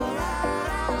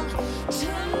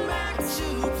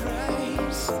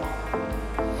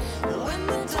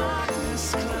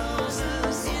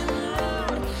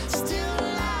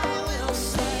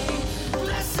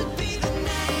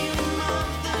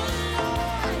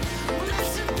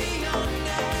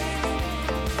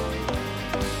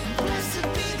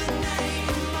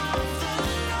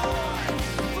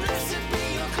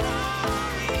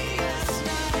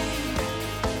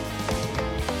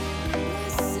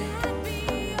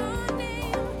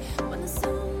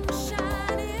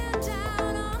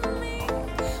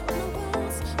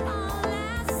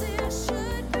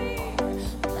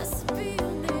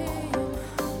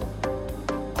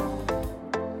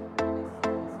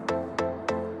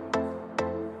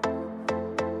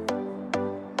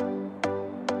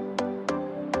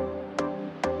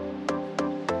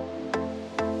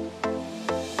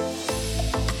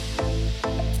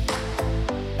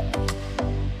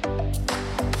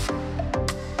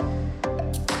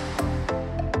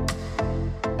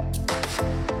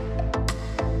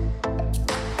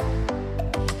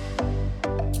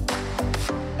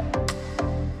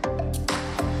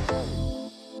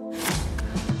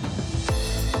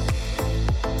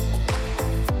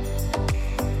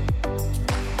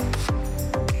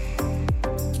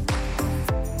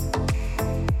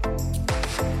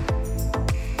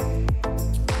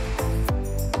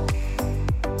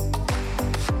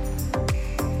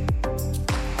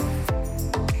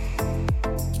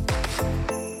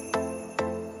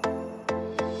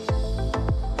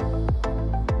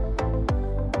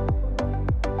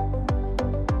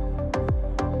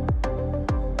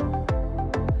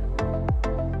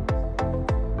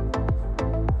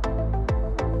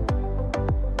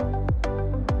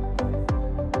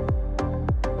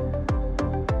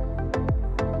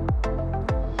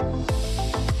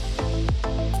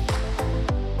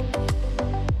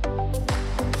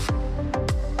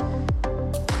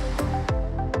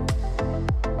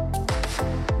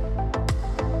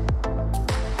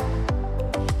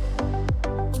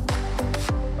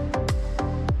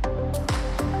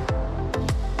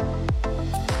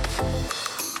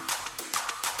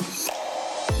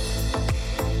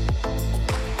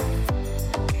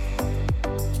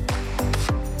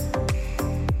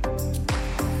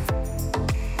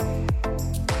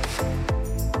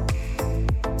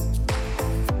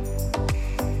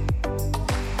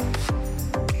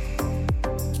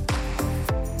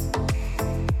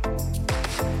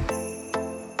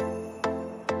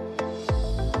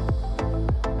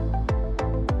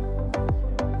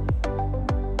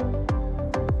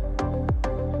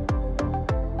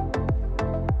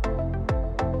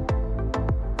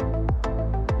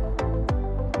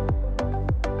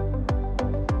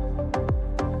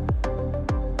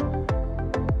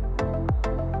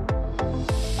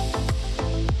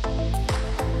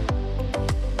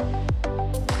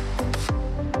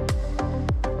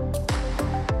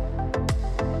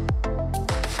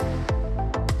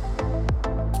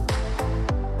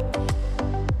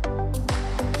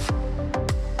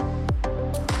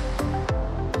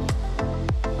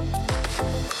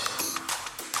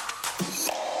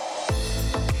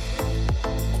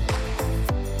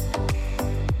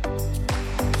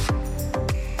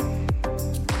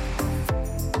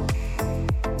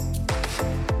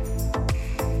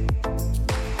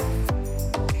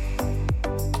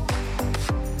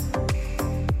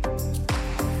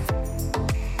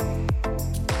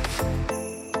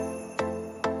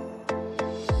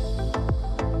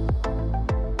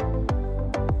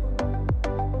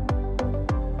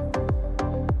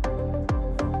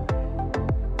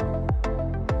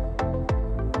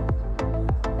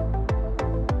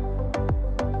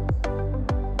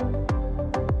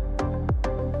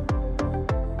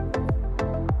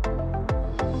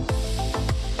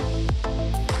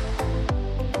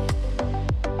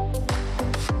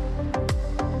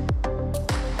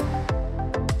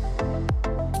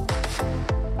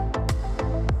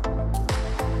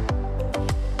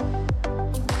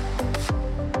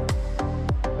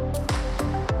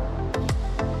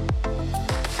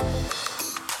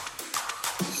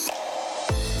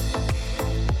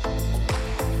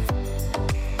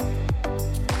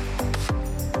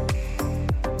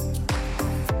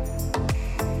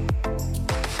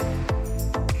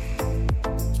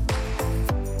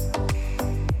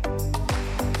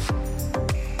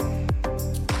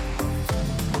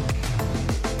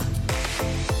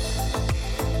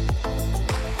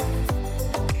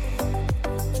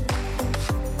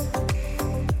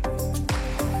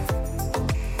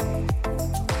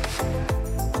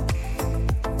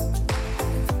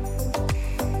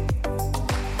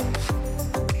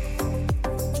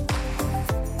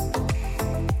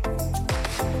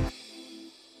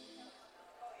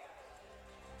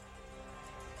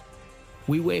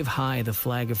we wave high the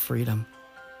flag of freedom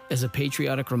as a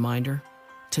patriotic reminder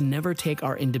to never take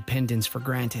our independence for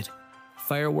granted.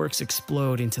 Fireworks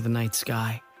explode into the night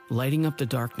sky, lighting up the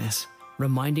darkness,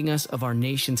 reminding us of our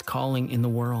nation's calling in the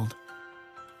world.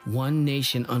 One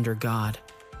nation under God.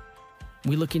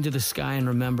 We look into the sky and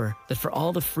remember that for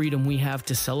all the freedom we have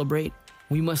to celebrate,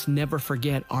 we must never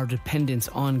forget our dependence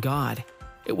on God.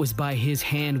 It was by His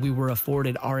hand we were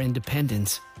afforded our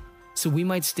independence, so we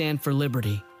might stand for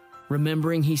liberty,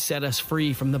 remembering He set us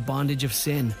free from the bondage of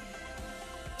sin.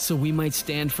 So we might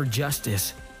stand for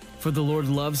justice, for the Lord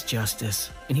loves justice,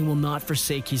 and He will not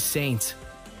forsake His saints.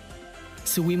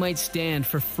 So we might stand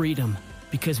for freedom,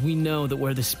 because we know that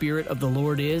where the Spirit of the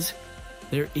Lord is,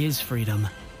 there is freedom.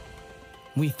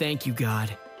 We thank you,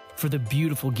 God, for the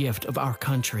beautiful gift of our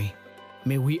country.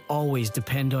 May we always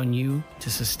depend on you to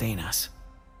sustain us.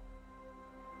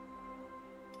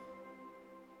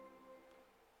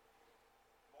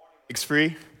 Thanks,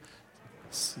 Free.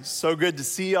 So good to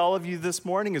see all of you this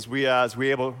morning as we're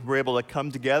able to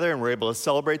come together and we're able to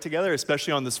celebrate together,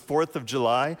 especially on this 4th of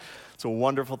July. It's a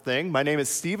wonderful thing. My name is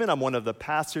Stephen. I'm one of the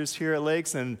pastors here at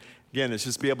Lakes, and again, it's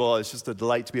just a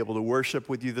delight to be able to worship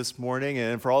with you this morning.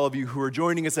 And for all of you who are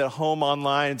joining us at home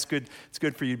online, it's good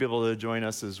for you to be able to join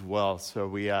us as well. So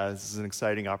this is an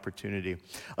exciting opportunity.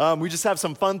 We just have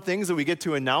some fun things that we get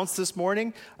to announce this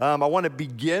morning. I want to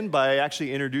begin by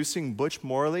actually introducing Butch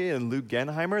Morley and Luke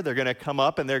Genheimer. They're going to come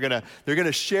up and they're going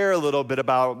to share a little bit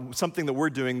about something that we're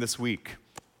doing this week.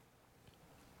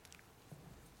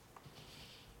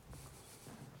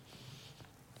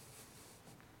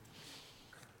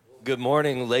 Good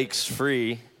morning, Lakes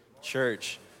Free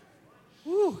Church.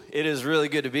 Woo, it is really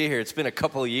good to be here. It's been a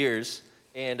couple of years,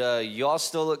 and y'all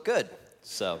still look good.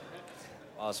 So,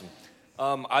 awesome.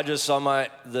 I just on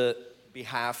the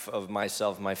behalf of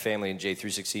myself, my family, and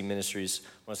J316 Ministries, I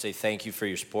want to say thank you for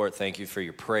your support. Thank you for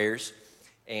your prayers,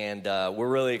 and we're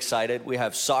really excited. We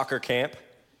have soccer camp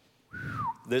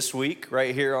this week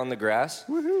right here on the grass,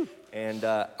 and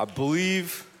I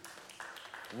believe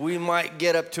we might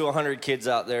get up to 100 kids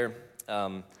out there.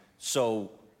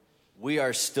 So we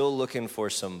are still looking for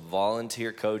some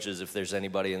volunteer coaches. If there's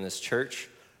anybody in this church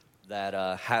that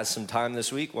has some time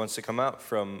this week, wants to come out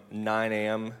from 9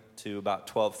 a.m. to about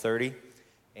 12:30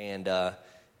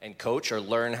 and coach or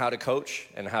learn how to coach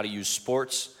and how to use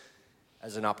sports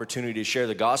as an opportunity to share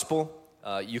the gospel,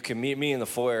 you can meet me in the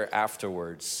foyer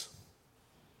afterwards.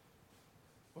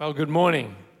 Well, good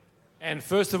morning. And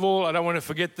first of all, I don't want to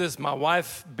forget this. My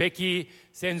wife, Becky,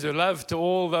 sends her love to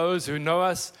all those who know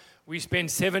us. We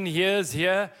spent 7 years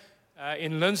here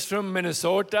in Lindstrom,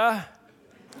 Minnesota.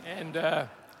 And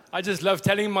I just love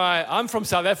telling I'm from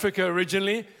South Africa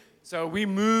originally. So we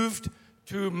moved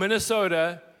to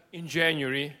Minnesota in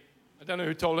January. I don't know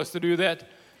who told us to do that,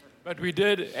 but we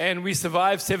did. And we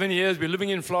survived 7 years. We're living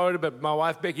in Florida, but my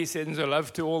wife, Becky, sends her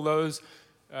love to all those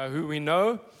who we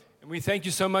know. And we thank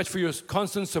you so much for your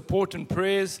constant support and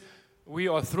prayers. We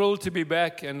are thrilled to be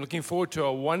back and looking forward to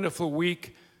a wonderful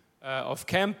week of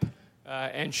camp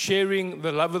and sharing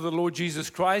the love of the Lord Jesus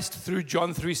Christ through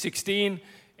John 3:16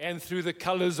 and through the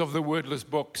colors of the Wordless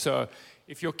book. So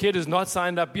if your kid is not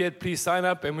signed up yet, please sign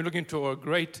up. And we're looking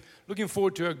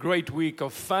forward to a great week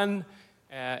of fun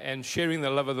and sharing the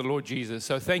love of the Lord Jesus.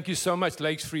 So thank you so much,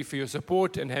 Lakes Free, for your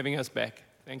support and having us back.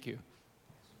 Thank you.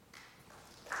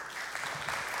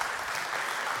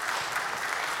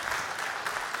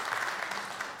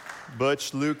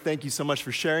 Butch, Luke, thank you so much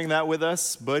for sharing that with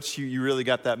us. Butch, you really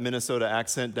got that Minnesota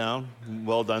accent down.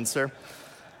 Well done, sir.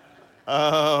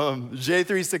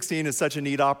 J316 is such a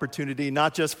neat opportunity,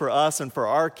 not just for us and for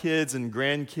our kids and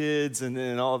grandkids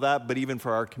and all of that, but even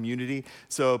for our community.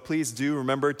 So please do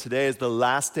remember today is the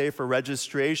last day for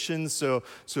registration. So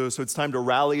it's time to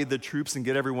rally the troops and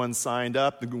get everyone signed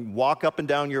up. Walk up and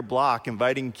down your block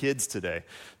inviting kids today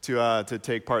to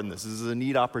take part in this. This is a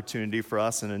neat opportunity for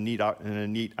us and a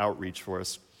neat outreach for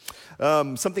us.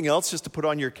 Something else just to put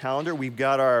on your calendar, we've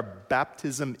got our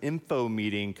baptism info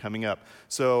meeting coming up.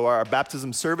 So our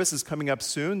baptism service is coming up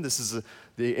soon.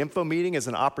 The info meeting is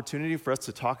an opportunity for us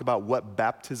to talk about what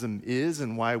baptism is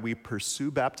and why we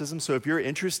pursue baptism. So if you're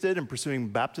interested in pursuing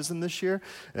baptism this year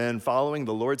and following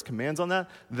the Lord's commands on that,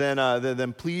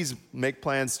 then please make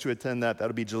plans to attend that.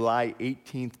 That'll be July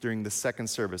 18th during the second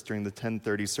service, during the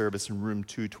 10:30 service in room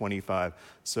 225.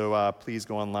 So please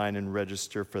go online and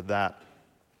register for that.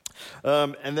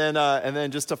 And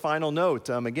then just a final note,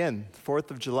 again,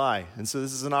 4th of July. And so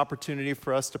this is an opportunity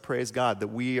for us to praise God that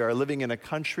we are living in a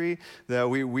country that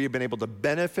we've been able to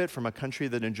benefit from, a country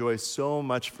that enjoys so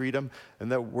much freedom,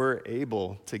 and that we're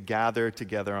able to gather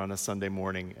together on a Sunday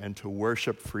morning and to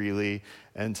worship freely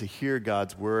and to hear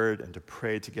God's word and to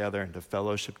pray together and to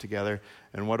fellowship together.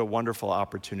 And what a wonderful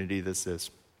opportunity this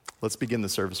is. Let's begin the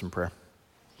service in prayer.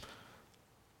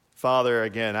 Father,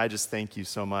 again, I just thank you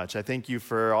so much. I thank you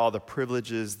for all the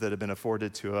privileges that have been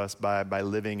afforded to us by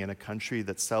living in a country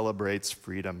that celebrates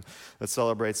freedom, that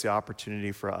celebrates the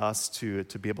opportunity for us to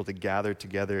be able to gather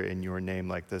together in your name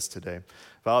like this today.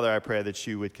 Father, I pray that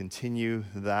you would continue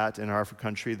that in our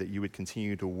country, that you would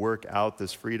continue to work out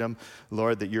this freedom.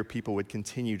 Lord, that your people would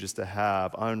continue just to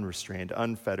have unrestrained,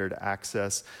 unfettered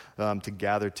access to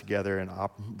gather together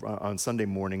on Sunday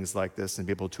mornings like this and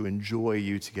be able to enjoy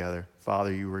you together.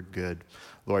 Father, you are good.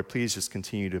 Lord, please just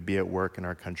continue to be at work in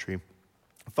our country.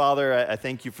 Father, I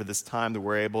thank you for this time that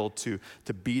we're able to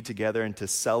be together and to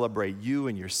celebrate you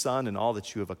and your Son and all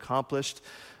that you have accomplished.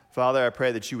 Father, I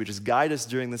pray that you would just guide us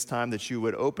during this time, that you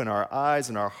would open our eyes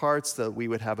and our hearts, that we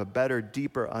would have a better,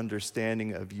 deeper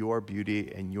understanding of your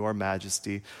beauty and your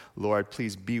majesty. Lord,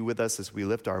 please be with us as we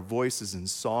lift our voices in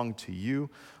song to you.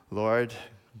 Lord,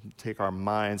 take our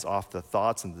minds off the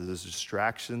thoughts and the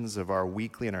distractions of our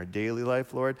weekly and our daily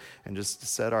life, Lord, and just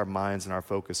set our minds and our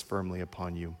focus firmly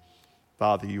upon you.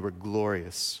 Father, you are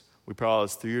glorious. We pray all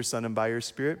this through your Son and by your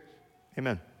Spirit.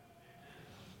 Amen.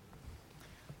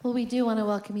 Well, we do want to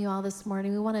welcome you all this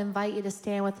morning. We want to invite you to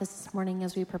stand with us this morning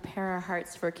as we prepare our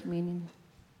hearts for communion.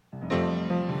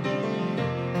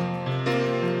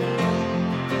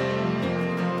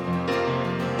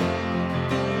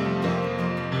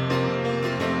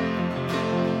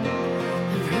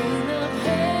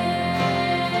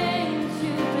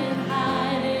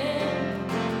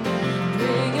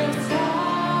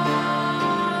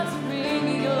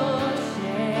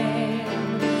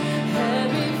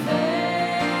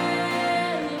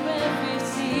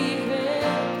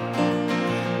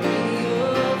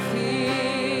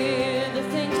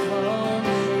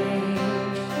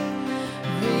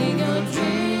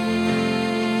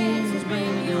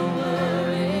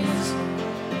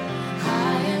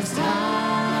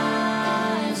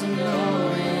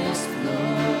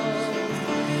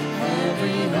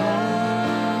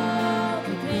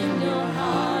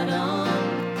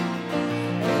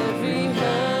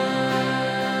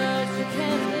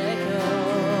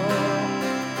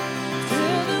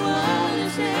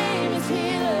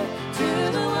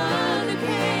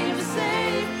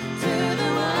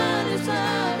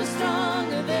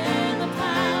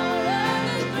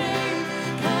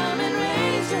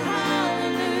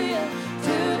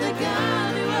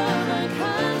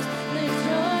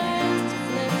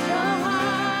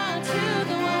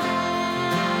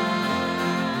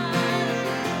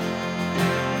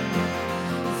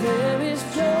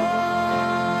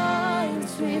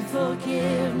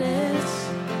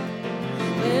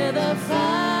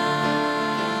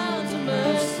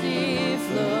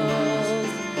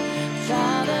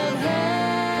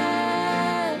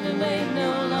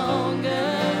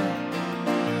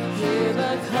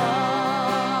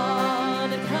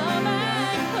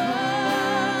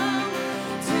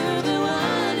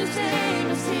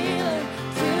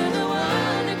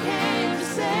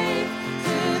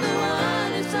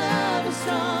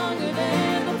 Stronger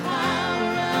than the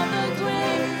power of the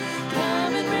grave.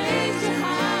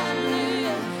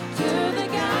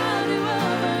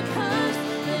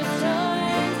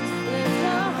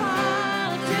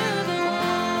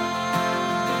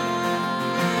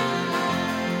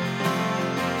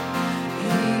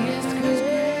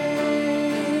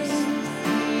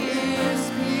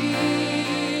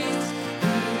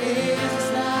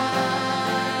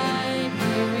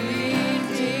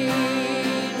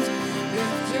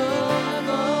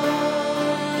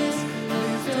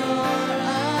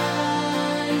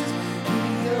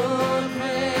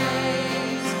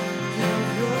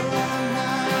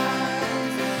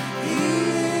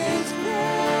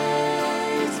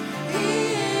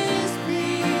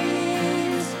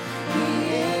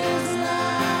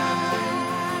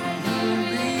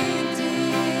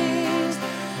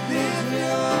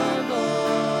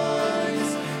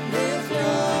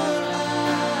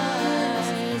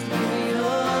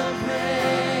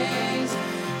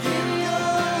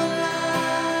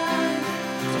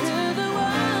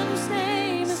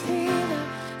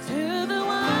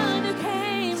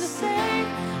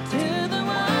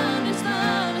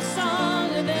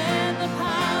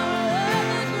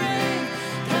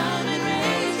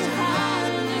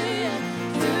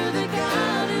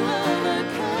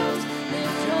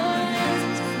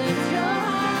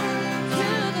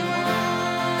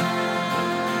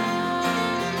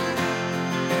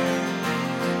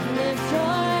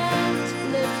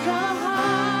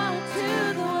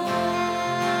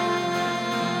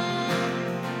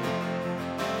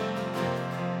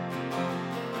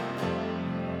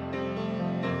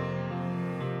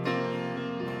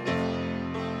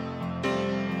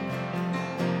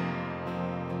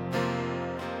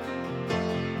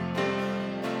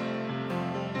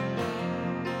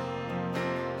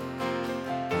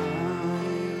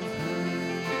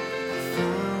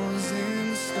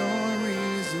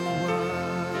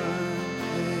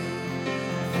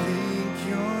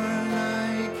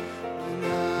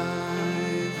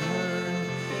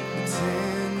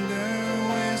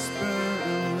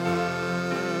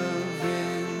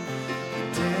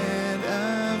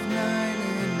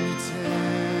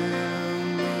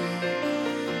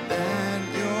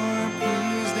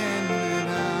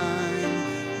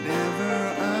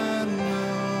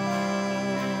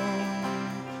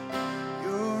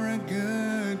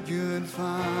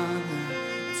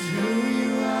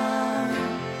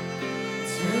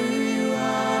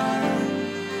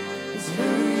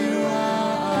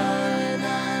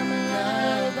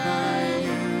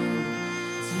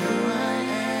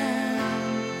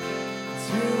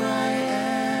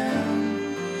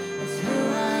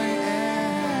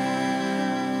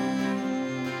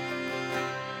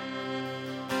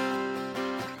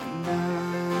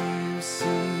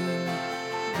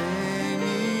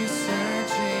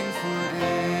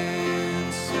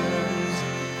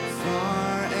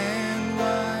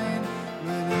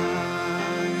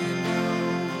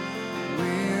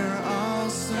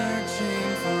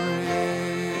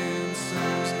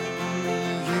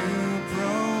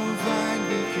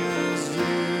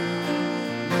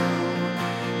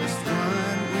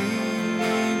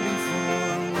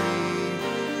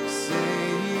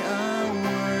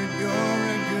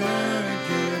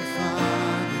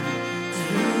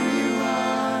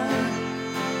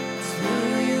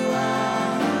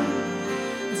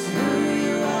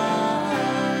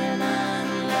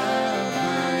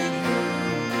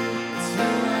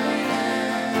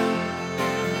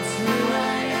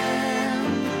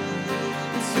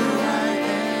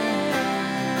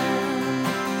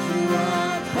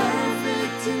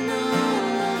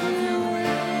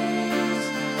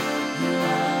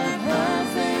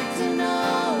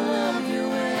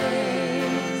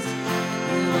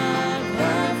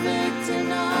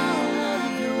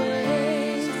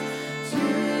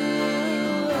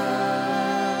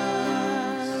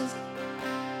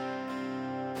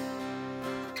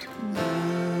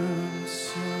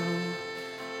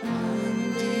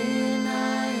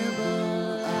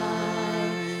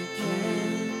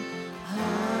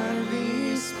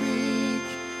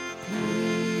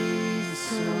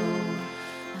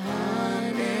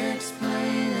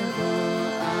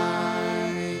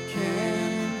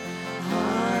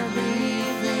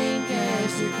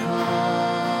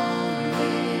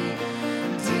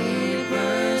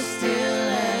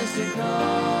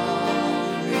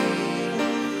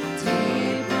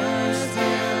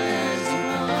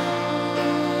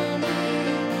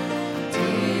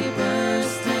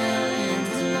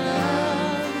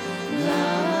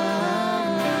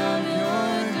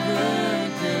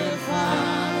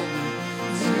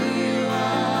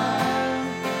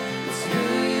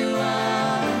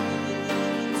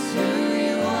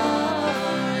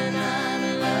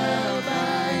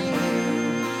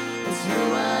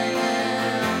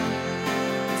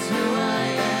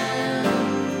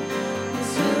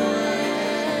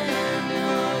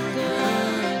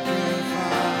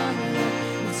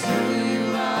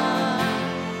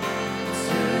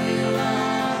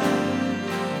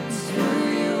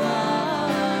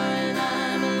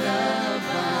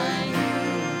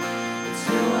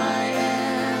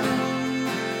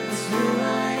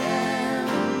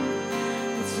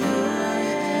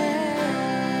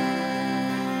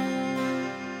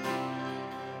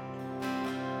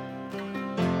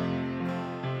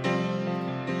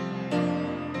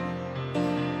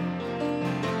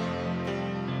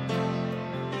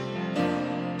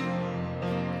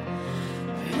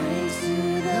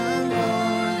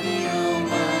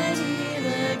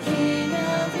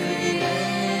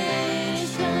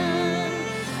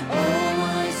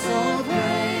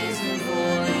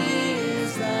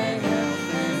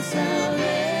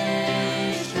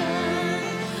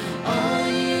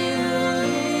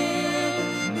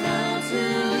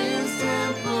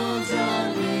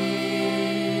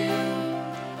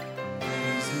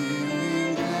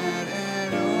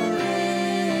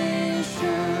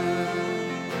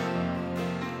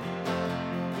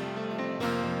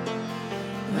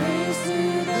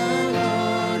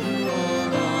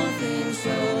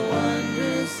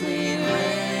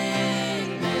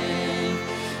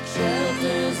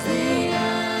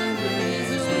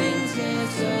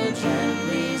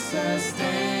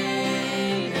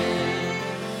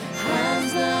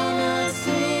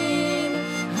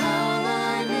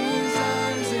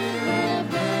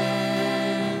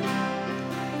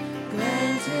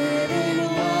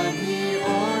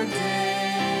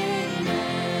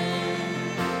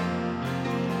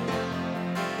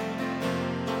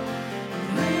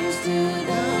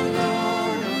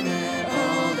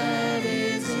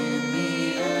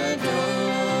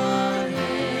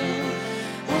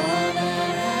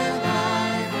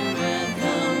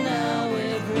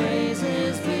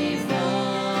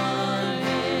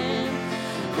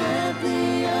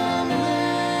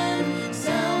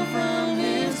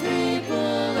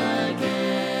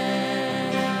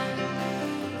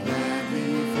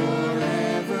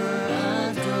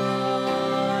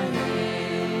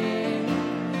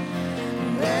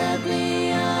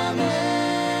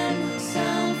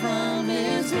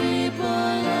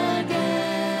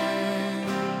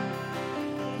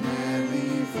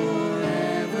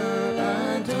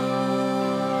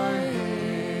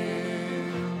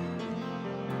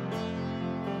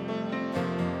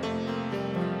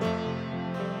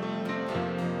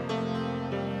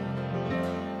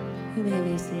 You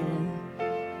may be seated.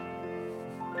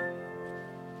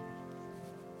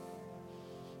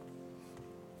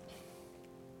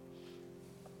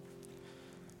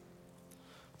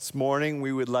 This morning,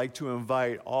 we would like to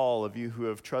invite all of you who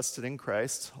have trusted in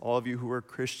Christ, all of you who are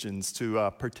Christians,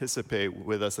 to participate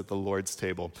with us at the Lord's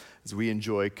table as we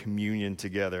enjoy communion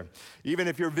together. Even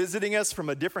if you're visiting us from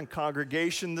a different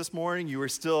congregation this morning, you are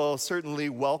still certainly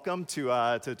welcome to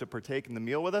partake in the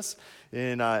meal with us,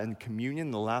 in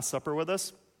communion, the Last Supper with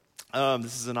us.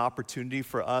 This is an opportunity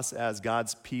for us as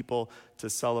God's people to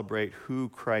celebrate who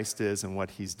Christ is and what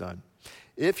he's done.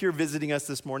 If you're visiting us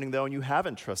this morning, though, and you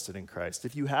haven't trusted in Christ,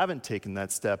 if you haven't taken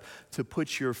that step to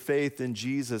put your faith in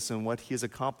Jesus and what he has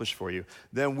accomplished for you,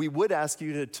 then we would ask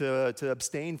you to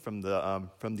abstain from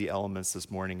the elements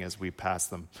this morning as we pass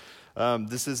them.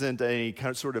 This isn't any kind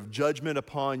of sort of judgment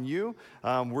upon you.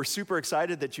 We're super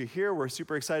excited that you're here. We're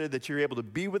super excited that you're able to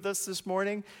be with us this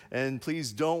morning. And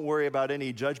please don't worry about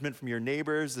any judgment from your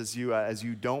neighbors as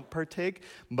you don't partake.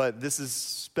 But this is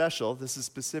special. This is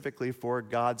specifically for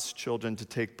God's children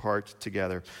to take part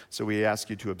together. So we ask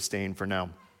you to abstain for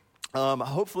now.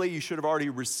 Hopefully you should have already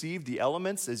received the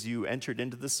elements as you entered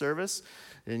into the service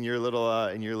in your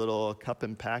little cup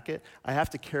and packet. I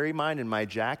have to carry mine in my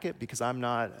jacket because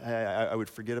I would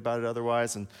forget about it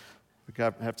otherwise, and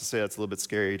I have to say that's a little bit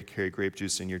scary to carry grape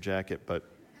juice in your jacket, but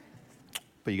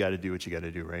you got to do what you got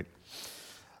to do, right?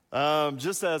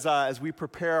 Just as we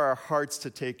prepare our hearts to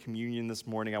take communion this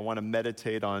morning, I want to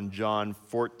meditate on John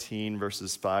 14,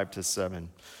 verses 5 to 7.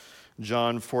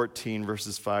 John 14,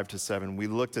 verses 5 to 7. We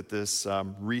looked at this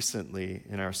recently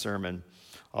in our sermon.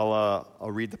 I'll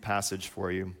read the passage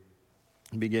for you,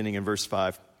 beginning in verse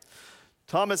 5.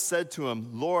 Thomas said to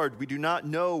him, "Lord, we do not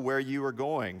know where you are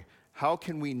going. How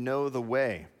can we know the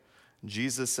way?"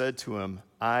 Jesus said to him,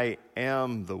 "I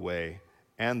am the way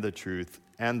and the truth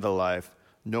and the life.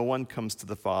 No one comes to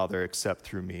the Father except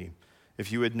through me.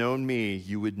 If you had known me,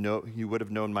 you would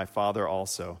have known my Father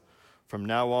also. From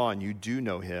now on, you do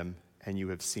know him, and you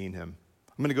have seen him."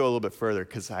 I'm going to go a little bit further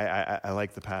because I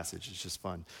like the passage. It's just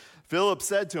fun. Philip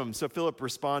said to him,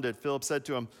 Philip said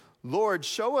to him, "Lord,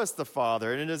 show us the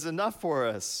Father, and it is enough for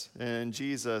us." And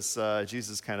Jesus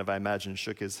kind of, I imagine,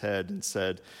 shook his head and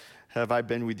said, "Have I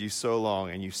been with you so long,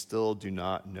 and you still do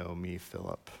not know me,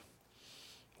 Philip?"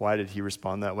 Why did he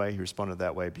respond that way? He responded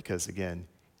that way because, again,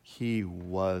 he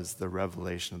was the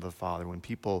revelation of the Father. When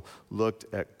people looked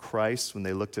at Christ, when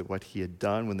they looked at what he had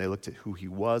done, when they looked at who he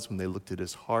was, when they looked at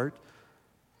his heart,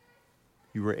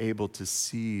 you were able to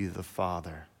see the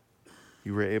Father.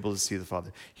 You were able to see the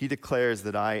Father. He declares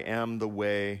that I am the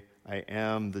way, I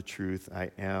am the truth,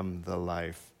 I am the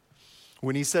life.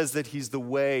 When he says that he's the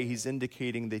way, he's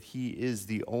indicating that he is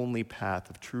the only path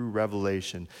of true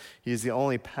revelation. He is the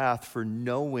only path for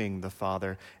knowing the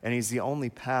Father, and he's the only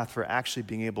path for actually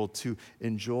being able to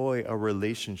enjoy a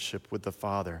relationship with the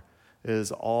Father. It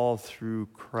is all through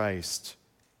Christ.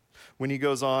 When he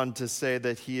goes on to say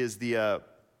that he is the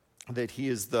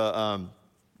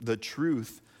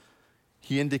truth,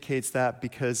 he indicates that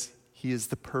because he is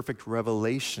the perfect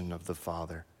revelation of the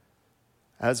Father.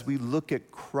 As we look at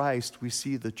Christ, we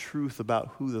see the truth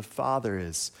about who the Father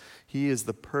is. He is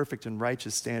the perfect and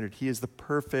righteous standard. He is the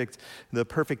perfect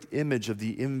image of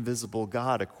the invisible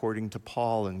God, according to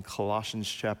Paul in Colossians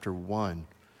chapter 1.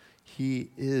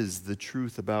 He is the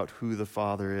truth about who the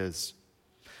Father is.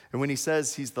 And when he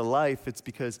says he's the life, it's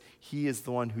because he is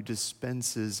the one who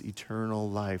dispenses eternal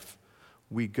life.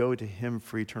 We go to him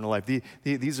for eternal life.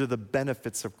 These are the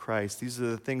benefits of Christ. These are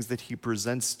the things that he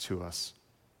presents to us.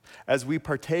 As we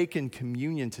partake in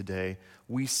communion today,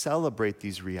 we celebrate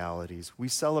these realities. We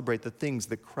celebrate the things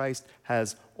that Christ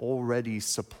has already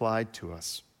supplied to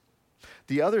us.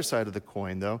 The other side of the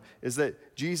coin, though, is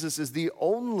that Jesus is the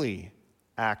only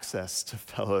access to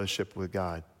fellowship with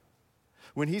God.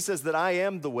 When he says that I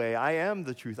am the way, I am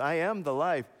the truth, I am the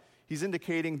life, he's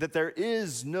indicating that there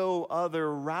is no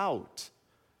other route.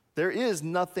 There is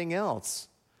nothing else.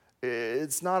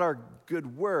 It's not our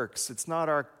good works. It's not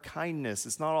our kindness.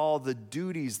 It's not all the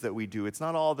duties that we do. It's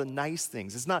not all the nice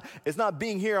things. It's not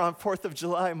being here on 4th of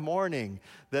July morning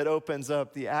that opens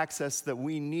up the access that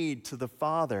we need to the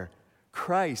Father.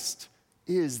 Christ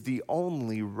is the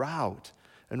only route.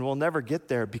 And we'll never get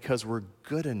there because we're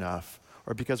good enough,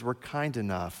 or because we're kind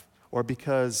enough, or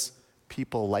because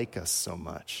people like us so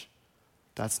much.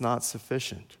 That's not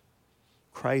sufficient.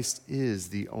 Christ is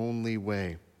the only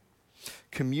way.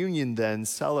 Communion then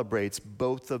celebrates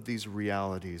both of these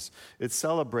realities. It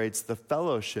celebrates the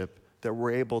fellowship that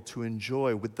we're able to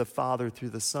enjoy with the Father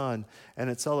through the Son, and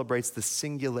it celebrates the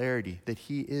singularity that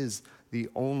he is the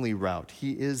only route.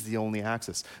 He is the only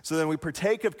access. So then we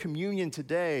partake of communion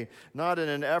today, not in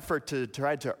an effort to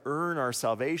try to earn our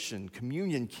salvation.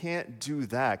 Communion can't do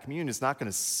that. Communion is not going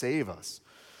to save us.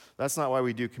 That's not why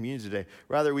we do communion today.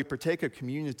 Rather, we partake of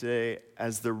communion today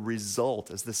as the result,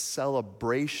 as the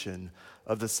celebration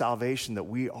of the salvation that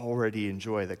we already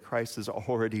enjoy, that Christ has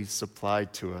already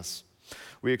supplied to us.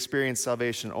 We experience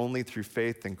salvation only through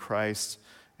faith in Christ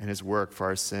and his work for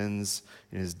our sins,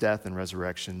 in his death and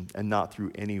resurrection, and not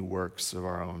through any works of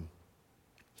our own.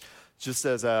 Just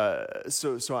as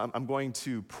I'm going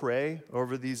to pray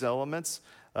over these elements.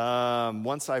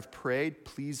 Once I've prayed,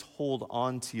 please hold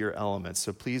on to your elements.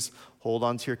 So please hold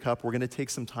on to your cup. We're going to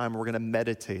take some time. We're going to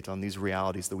meditate on these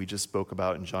realities that we just spoke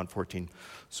about in John 14.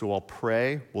 So I'll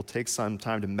pray. We'll take some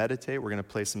time to meditate. We're going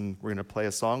to play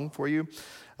a song for you.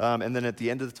 And then at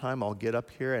the end of the time, I'll get up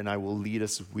here and I will lead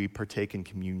us as we partake in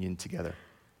communion together.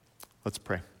 Let's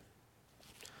pray.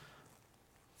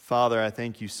 Father, I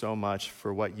thank you so much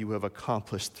for what you have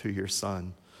accomplished through your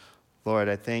Son. Lord,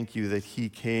 I thank you that he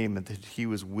came and that he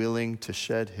was willing to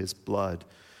shed his blood.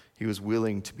 He was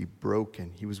willing to be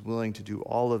broken. He was willing to do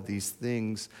all of these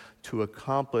things to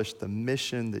accomplish the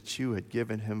mission that you had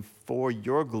given him for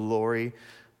your glory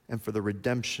and for the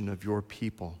redemption of your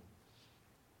people.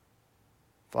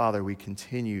 Father, we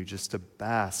continue just to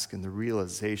bask in the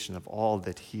realization of all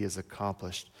that he has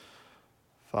accomplished.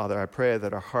 Father, I pray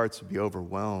that our hearts would be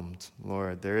overwhelmed.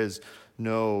 Lord, there is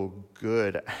no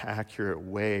good, accurate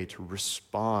way to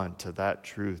respond to that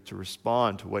truth, to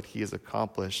respond to what he has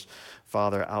accomplished,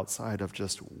 Father, outside of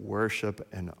just worship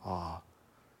and awe.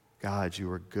 God,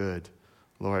 you are good.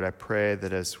 Lord, I pray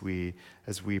that as we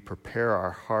prepare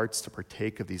our hearts to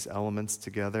partake of these elements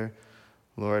together,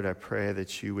 Lord, I pray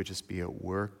that you would just be at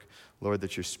work. Lord,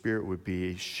 that your Spirit would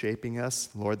be shaping us.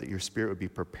 Lord, that your Spirit would be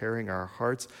preparing our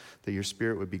hearts, that your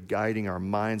Spirit would be guiding our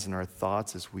minds and our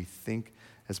thoughts as we think,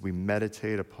 as we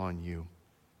meditate upon you.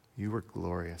 You are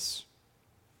glorious.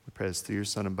 We pray this through your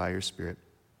Son and by your Spirit.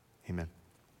 Amen.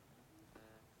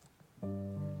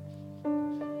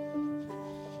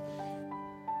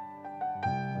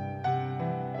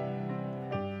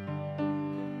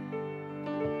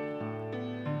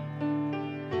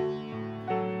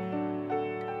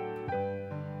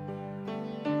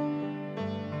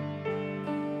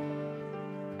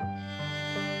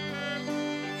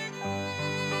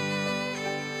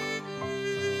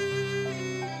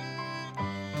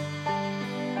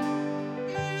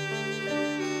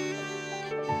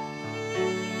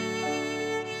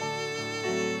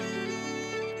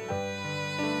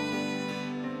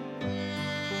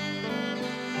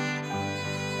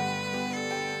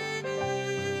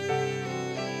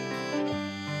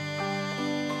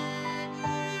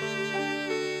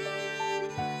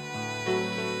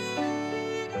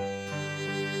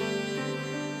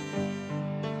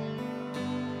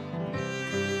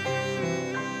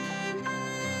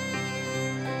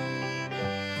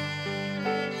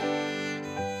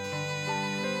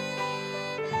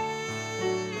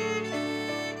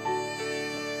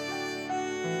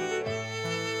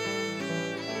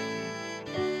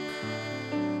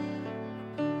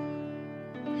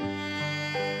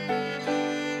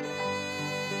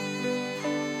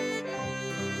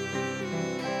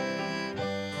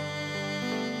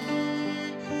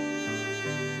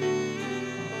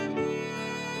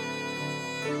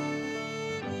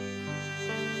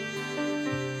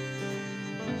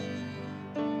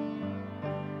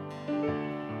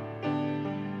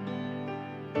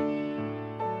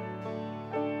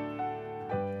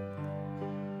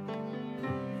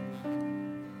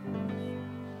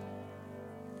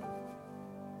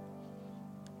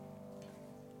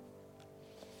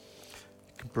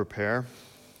 Prepare for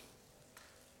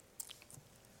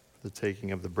the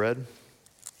taking of the bread.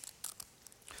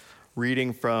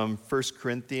 Reading from 1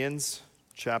 Corinthians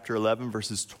chapter 11,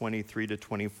 verses 23 to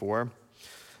 24.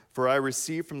 For I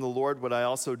received from the Lord what I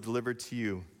also delivered to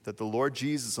you, that the Lord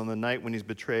Jesus, on the night when he was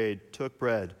betrayed, took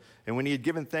bread, and when he had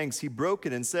given thanks, he broke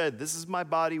it and said, "This is my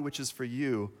body, which is for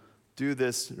you. Do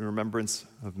this in remembrance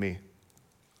of me."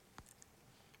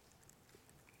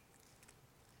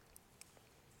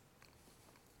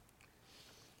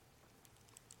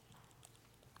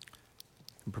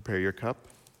 And prepare your cup.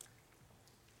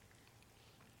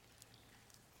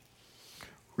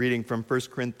 Reading from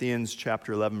 1 Corinthians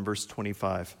chapter 11, verse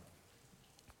 25.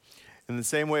 In the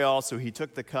same way also he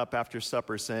took the cup after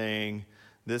supper, saying,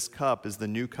 "This cup is the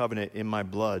new covenant in my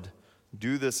blood.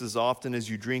 Do this as often as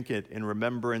you drink it in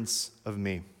remembrance of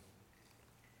me."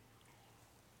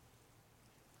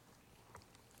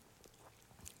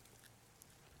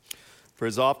 For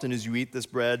as often as you eat this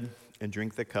bread and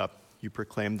drink the cup, you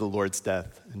proclaim the Lord's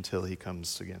death until he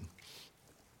comes again.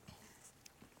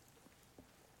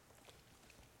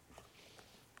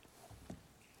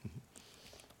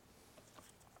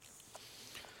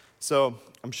 So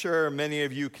I'm sure many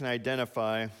of you can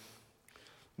identify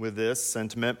with this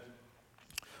sentiment.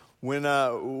 When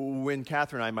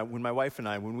Catherine and I, when my wife and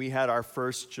I, when we had our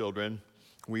first children,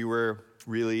 we were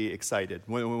really excited.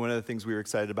 One of the things we were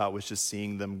excited about was just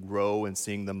seeing them grow and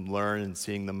seeing them learn and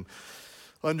seeing them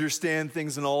understand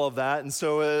things and all of that. And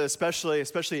so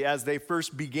especially as they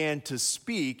first began to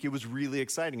speak, it was really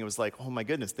exciting. It was like, oh my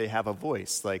goodness, they have a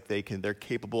voice. Like they're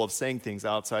capable of saying things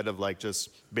outside of like just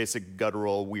basic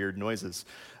guttural weird noises.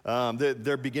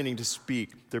 They're beginning to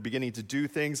speak. They're beginning to do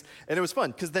things, and it was fun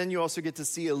because then you also get to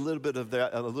see a little bit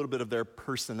of their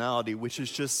personality, which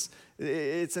is just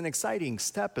it's an exciting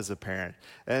step as a parent.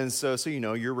 And so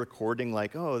you're recording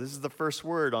like, oh, this is the first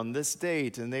word on this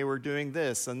date, and they were doing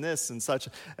this and this and such,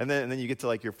 and then you get to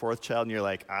like your fourth child, and you're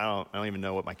like, I don't even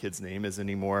know what my kid's name is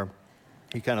anymore.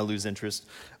 You kind of lose interest.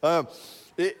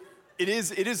 It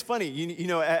is funny,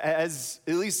 as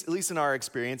at least in our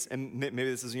experience, and maybe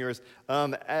this isn't yours.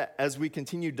 As we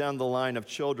continued down the line of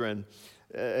children,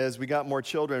 as we got more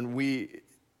children, we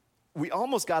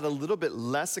almost got a little bit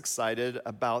less excited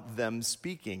about them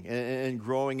speaking and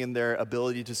growing in their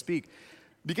ability to speak,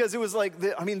 because it was like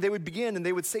they would begin and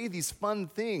they would say these fun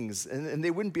things, and they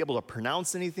wouldn't be able to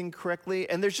pronounce anything correctly,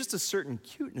 and there's just a certain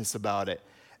cuteness about it.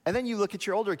 And then you look at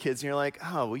your older kids and you're like,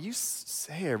 oh, will you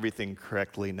say everything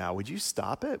correctly now? Would you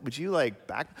stop it? Would you like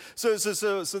back? So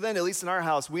then, at least in our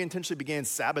house, we intentionally began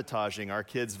sabotaging our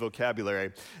kids'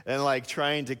 vocabulary and like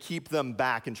trying to keep them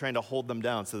back and trying to hold them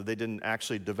down so that they didn't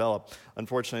actually develop.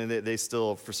 Unfortunately, they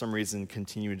still, for some reason,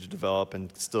 continue to develop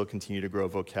and still continue to grow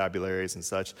vocabularies and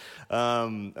such.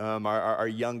 Our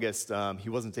youngest, he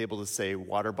wasn't able to say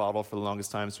water bottle for the longest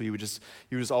time, so he would just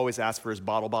always ask for his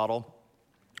bottle,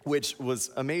 which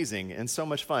was amazing and so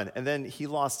much fun. And then he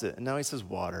lost it, and now he says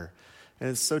water.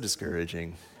 And it's so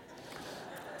discouraging.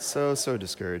 So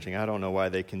discouraging. I don't know why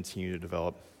they continue to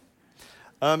develop.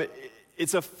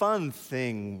 It's a fun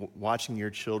thing watching your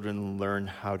children learn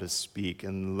how to speak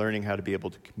and learning how to be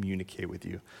able to communicate with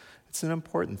you. It's an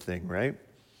important thing, right?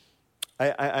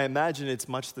 I imagine it's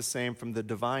much the same from the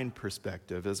divine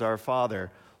perspective. As our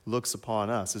Father looks upon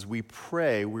us, as we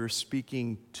pray, we're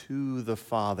speaking to the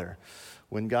Father.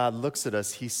 When God looks at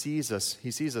us, he sees us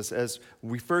as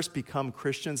we first become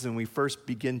Christians and we first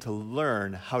begin to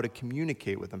learn how to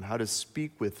communicate with him, how to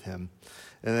speak with him.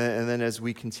 And then as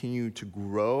we continue to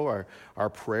grow, our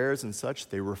prayers and such,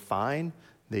 they refine,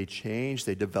 they change,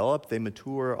 they develop, they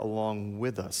mature along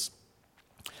with us.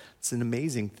 It's an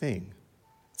amazing thing.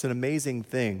 It's an amazing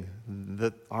thing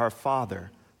that our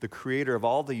Father, the creator of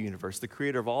all the universe, the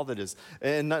creator of all that is,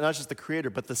 and not just the creator,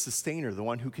 but the sustainer, the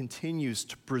one who continues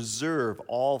to preserve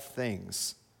all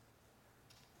things.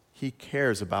 He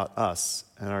cares about us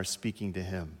and our speaking to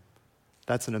him.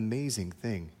 That's an amazing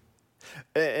thing.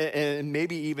 And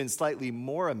maybe even slightly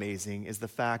more amazing is the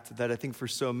fact that I think for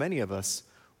so many of us,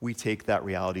 we take that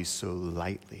reality so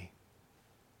lightly.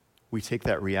 We take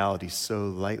that reality so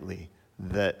lightly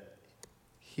that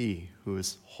he who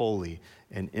is holy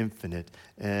and infinite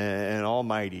and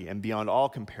almighty and beyond all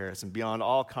comparison, beyond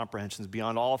all comprehensions,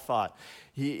 beyond all thought,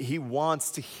 he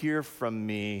wants to hear from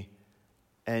me,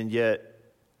 and yet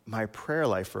my prayer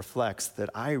life reflects that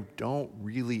I don't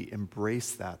really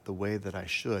embrace that the way that I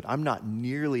should. I'm not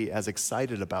nearly as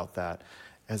excited about that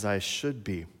as I should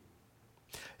be.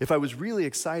 If I was really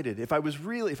excited, if I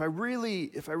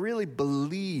really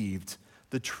believed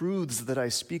the truths that I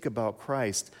speak about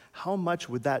Christ, how much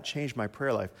would that change my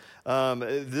prayer life?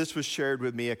 This was shared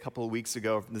with me a couple of weeks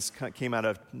ago. This came out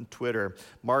of Twitter.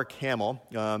 Mark Hamill,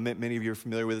 many of you are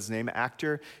familiar with his name,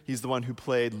 actor. He's the one who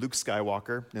played Luke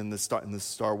Skywalker in the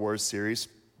Star Wars series.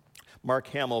 Mark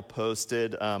Hamill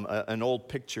posted an old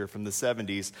picture from the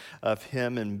 70s of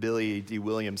him and Billy D.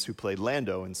 Williams, who played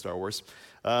Lando in Star Wars.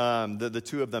 The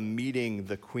two of them meeting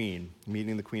the Queen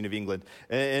of England.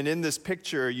 And in this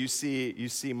picture, you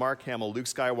see Mark Hamill, Luke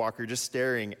Skywalker, just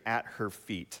staring at her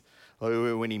feet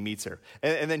when he meets her.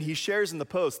 And then he shares in the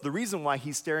post, the reason why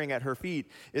he's staring at her feet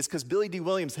is because Billy D.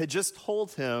 Williams had just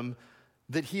told him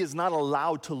that he is not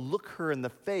allowed to look her in the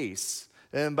face.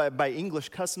 And by English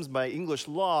customs, by English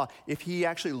law, if he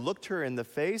actually looked her in the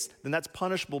face, then that's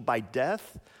punishable by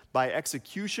death, by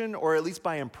execution, or at least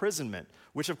by imprisonment,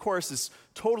 which of course is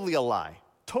totally a lie,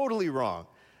 totally wrong.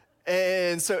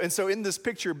 And so in this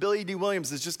picture, Billy D.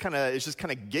 Williams is just kind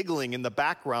of giggling in the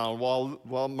background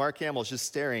while Mark Hamill is just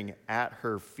staring at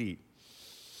her feet.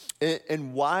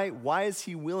 And why is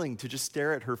he willing to just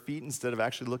stare at her feet instead of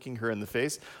actually looking her in the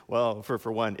face? Well,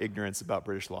 for one, ignorance about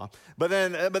British law. But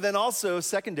then also,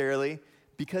 secondarily,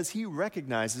 because he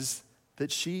recognizes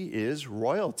that she is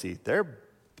royalty. There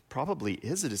probably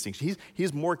is a distinction.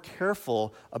 He's more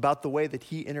careful about the way that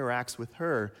he interacts with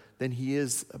her than he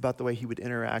is about the way he would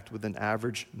interact with an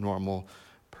average, normal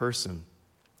person.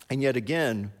 And yet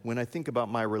again, when I think about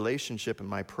my relationship and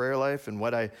my prayer life and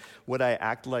what I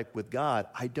act like with God,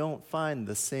 I don't find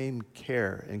the same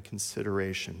care and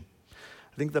consideration.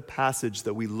 I think the passage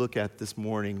that we look at this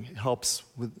morning helps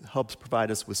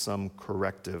provide us with some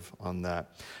corrective on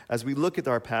that. As we look at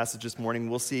our passage this morning,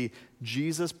 we'll see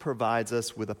Jesus provides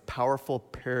us with a powerful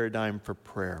paradigm for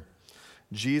prayer.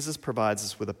 Jesus provides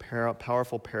us with a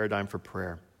powerful paradigm for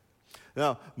prayer.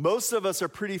 Now, most of us are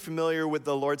pretty familiar with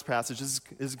the Lord's passage. This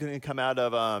is going to come out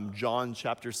of John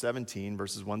chapter 17,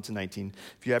 verses 1 to 19.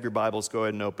 If you have your Bibles, go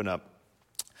ahead and open up.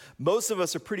 Most of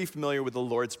us are pretty familiar with the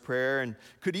Lord's Prayer and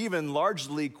could even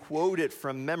largely quote it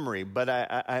from memory, but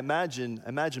I imagine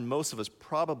most of us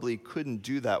probably couldn't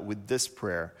do that with this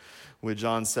prayer, with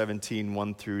John 17,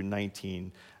 1 through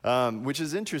 19, which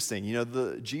is interesting. You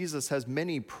know, Jesus has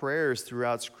many prayers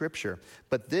throughout Scripture,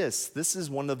 but this is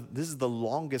the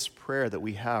longest prayer that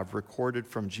we have recorded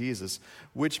from Jesus,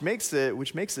 which makes it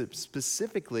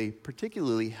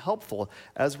particularly helpful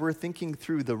as we're thinking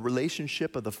through the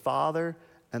relationship of the Father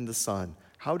and the Son.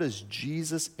 How does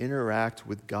Jesus interact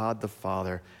with God the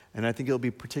Father? And I think it'll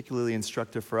be particularly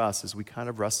instructive for us as we kind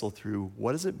of wrestle through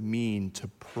what does it mean to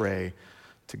pray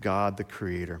to God the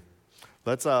Creator.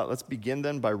 Let's begin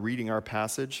then by reading our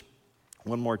passage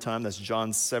one more time. That's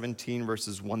John 17,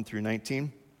 verses 1 through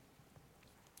 19.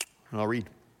 And I'll read.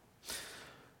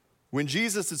 When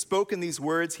Jesus had spoken these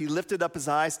words, he lifted up his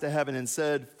eyes to heaven and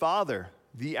said, Father,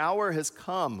 the hour has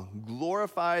come.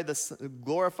 Glorify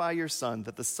your Son,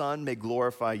 that the Son may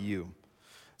glorify you.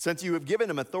 Since you have given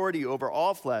him authority over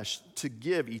all flesh to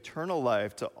give eternal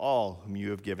life to all whom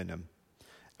you have given him.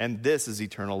 And this is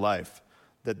eternal life,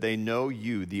 that they know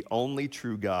you, the only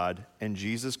true God, and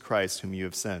Jesus Christ whom you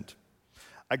have sent.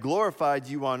 I glorified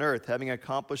you on earth, having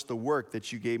accomplished the work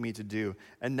that you gave me to do.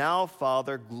 And now,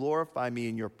 Father, glorify me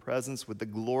in your presence with the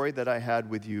glory that I had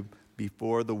with you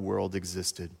before the world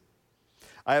existed.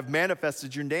 I have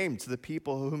manifested your name to the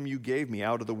people whom you gave me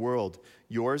out of the world.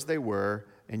 Yours they were,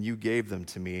 and you gave them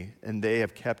to me, and they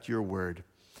have kept your word.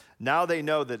 Now they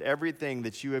know that everything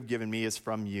that you have given me is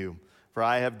from you, for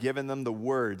I have given them the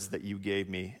words that you gave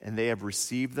me, and they have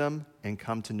received them and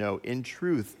come to know in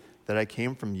truth that I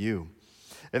came from you.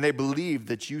 And they believe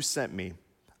that you sent me.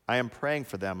 I am praying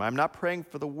for them. I am not praying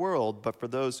for the world, but for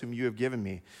those whom you have given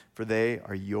me, for they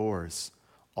are yours.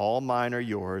 All mine are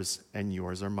yours, and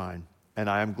yours are mine. And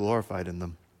I am glorified in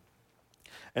them.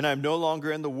 And I am no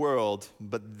longer in the world,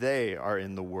 but they are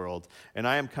in the world. And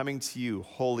I am coming to you,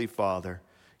 Holy Father.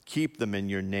 Keep them in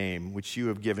your name, which you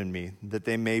have given me, that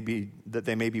they may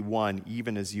be one,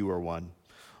 even as you are one.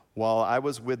 While I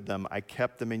was with them, I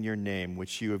kept them in your name,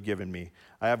 which you have given me.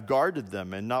 I have guarded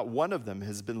them, and not one of them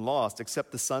has been lost,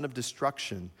 except the son of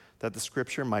destruction, that the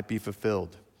scripture might be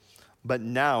fulfilled. But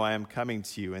now I am coming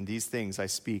to you, and these things I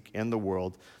speak in the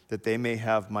world, that they may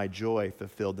have my joy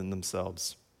fulfilled in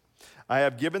themselves. I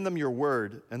have given them your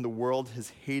word, and the world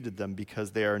has hated them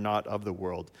because they are not of the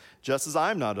world, just as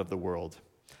I am not of the world.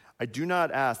 I do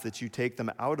not ask that you take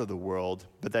them out of the world,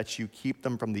 but that you keep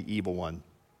them from the evil one.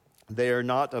 They are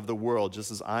not of the world,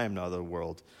 just as I am not of the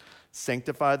world.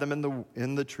 Sanctify them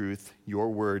in the truth. Your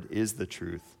word is the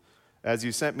truth. As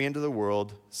you sent me into the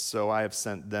world, so I have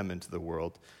sent them into the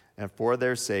world. And for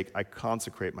their sake, I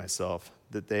consecrate myself,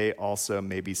 that they also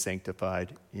may be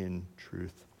sanctified in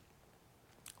truth.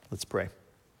 Let's pray.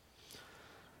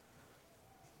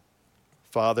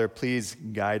 Father, please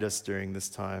guide us during this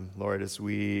time, Lord, as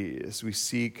we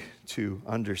seek to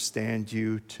understand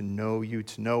you, to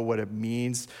know what it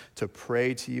means to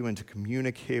pray to you and to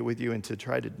communicate with you and to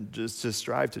try to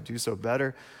strive to do so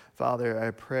better. Father,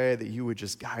 I pray that you would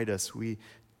just guide us. We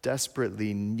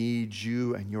desperately need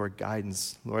you and your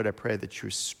guidance. Lord, I pray that your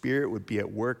Spirit would be at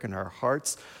work in our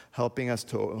hearts, helping us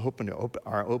to open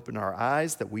our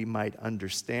eyes, that we might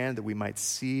understand, that we might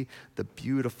see the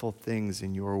beautiful things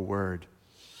in your word.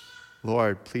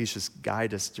 Lord, please just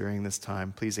guide us during this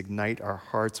time. Please ignite our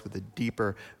hearts with a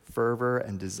deeper fervor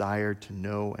and desire to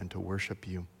know and to worship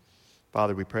you.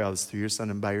 Father, we pray all this through your Son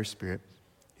and by your Spirit.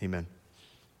 Amen.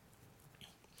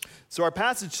 So our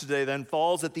passage today then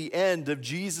falls at the end of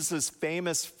Jesus'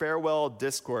 famous farewell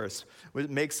discourse, which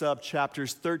makes up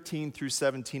chapters 13 through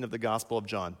 17 of the Gospel of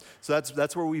John. So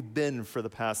that's where we've been for the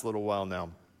past little while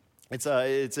now. It's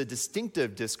a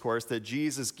distinctive discourse that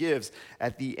Jesus gives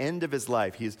at the end of his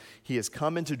life. He has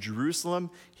come into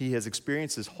Jerusalem. He has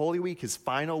experienced his Holy Week, his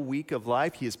final week of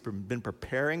life. He has been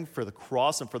preparing for the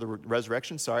cross and for the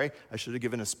resurrection. Sorry, I should have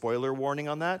given a spoiler warning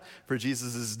on that. For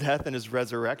Jesus' death and his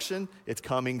resurrection, it's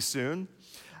coming soon.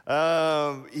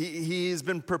 He's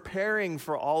been preparing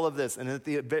for all of this, and at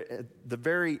the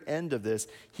very end of this,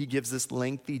 he gives this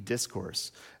lengthy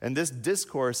discourse. And this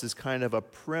discourse is kind of a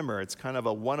primer. It's kind of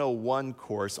a 101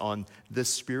 course on the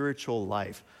spiritual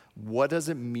life. What does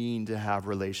it mean to have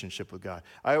relationship with God?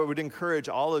 I would encourage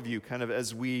all of you, kind of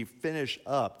as we finish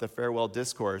up the farewell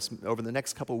discourse over the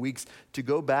next couple of weeks, to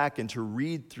go back and to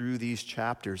read through these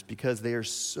chapters, because they are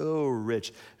so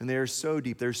rich and they are so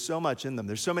deep. There's so much in them.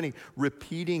 There's so many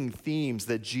repeating themes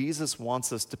that Jesus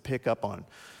wants us to pick up on.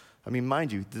 I mean,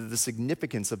 mind you, the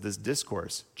significance of this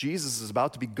discourse. Jesus is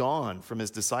about to be gone from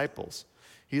his disciples.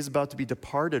 He's about to be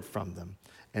departed from them.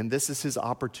 And this is his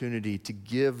opportunity to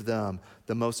give them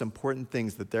the most important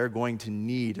things that they're going to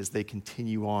need as they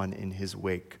continue on in his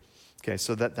wake. Okay,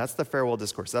 so that's the farewell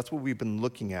discourse. That's what we've been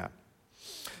looking at.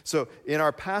 So in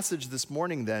our passage this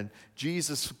morning then,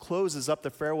 Jesus closes up the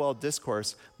farewell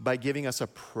discourse by giving us a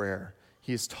prayer.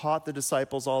 He has taught the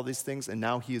disciples all these things, and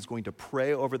now he is going to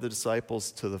pray over the disciples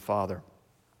to the Father.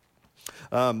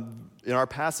 In our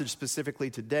passage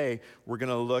specifically today, we're going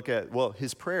to look at,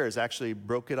 his prayers actually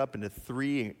broke it up into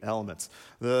three elements.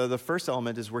 The first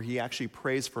element is where he actually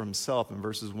prays for himself in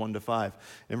verses 1 to 5.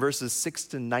 In verses 6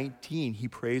 to 19, he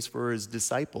prays for his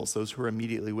disciples, those who are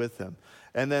immediately with him.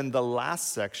 And then the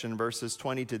last section, verses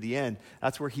 20 to the end,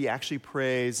 that's where he actually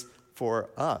prays for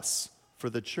us, for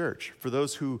the church, for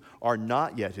those who are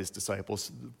not yet his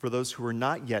disciples, for those who are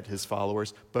not yet his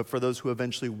followers, but for those who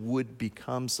eventually would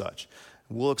become such.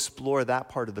 We'll explore that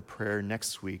part of the prayer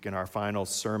next week in our final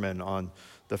sermon on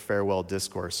the farewell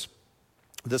discourse.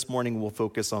 This morning we'll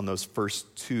focus on those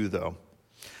first two, though.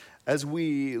 As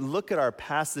we look at our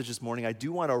passage this morning, I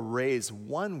do want to raise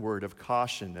one word of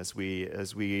caution as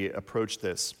we approach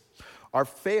this. Our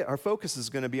focus is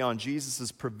going to be on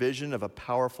Jesus' provision of a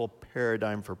powerful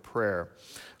paradigm for prayer.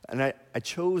 And I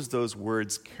chose those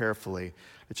words carefully.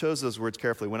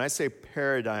 When I say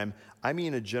paradigm, I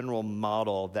mean a general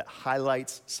model that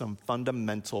highlights some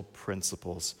fundamental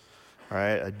principles. All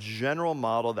right, a general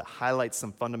model that highlights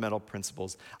some fundamental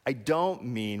principles.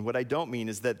 What I don't mean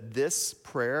is that this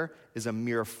prayer is a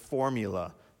mere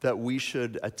formula that we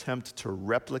should attempt to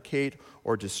replicate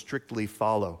or to strictly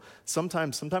follow.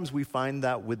 Sometimes we find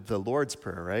that with the Lord's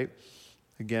Prayer, right?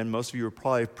 Again, most of you are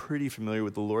probably pretty familiar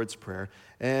with the Lord's Prayer,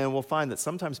 and we'll find that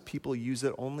sometimes people use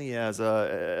it only as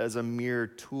a mere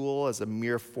tool, as a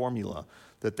mere formula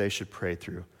that they should pray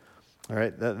through. All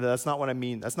right, that's not what I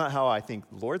mean. That's not how I think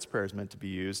the Lord's Prayer is meant to be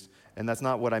used, and that's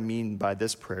not what I mean by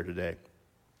this prayer today.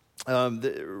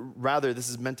 Rather, this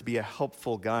is meant to be a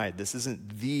helpful guide. This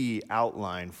isn't the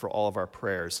outline for all of our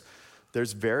prayers.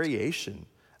 There's variation.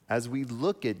 As we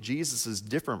look at Jesus'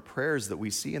 different prayers that we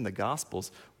see in the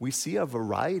Gospels, we see a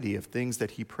variety of things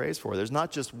that he prays for. There's not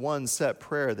just one set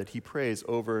prayer that he prays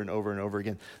over and over and over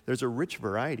again. There's a rich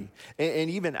variety. And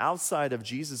even outside of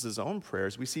Jesus' own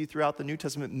prayers, we see throughout the New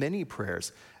Testament many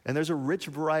prayers. And there's a rich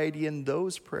variety in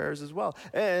those prayers as well.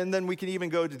 And then we can even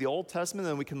go to the Old Testament,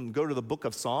 and we can go to the book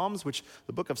of Psalms, which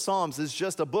the book of Psalms is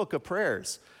just a book of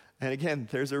prayers. And again,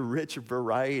 there's a rich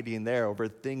variety in there over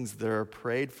things that are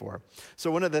prayed for. So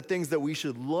one of the things that we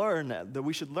should learn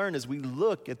as we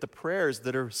look at the prayers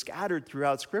that are scattered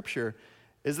throughout Scripture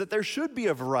is that there should be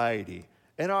a variety.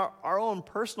 And our own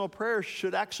personal prayers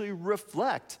should actually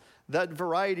reflect that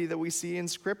variety that we see in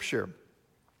Scripture.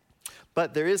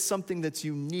 But there is something that's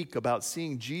unique about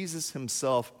seeing Jesus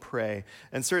himself pray.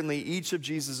 And certainly each of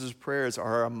Jesus' prayers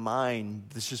are a mine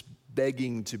that's just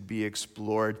begging to be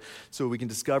explored so we can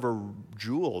discover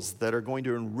jewels that are going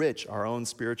to enrich our own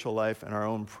spiritual life and our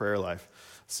own prayer life.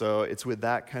 So it's with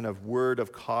that kind of word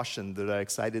of caution that I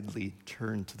excitedly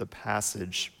turn to the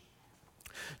passage.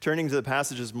 Turning to the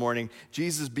passage this morning,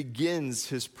 Jesus begins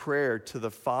his prayer to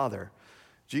the Father.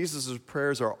 Jesus'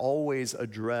 prayers are always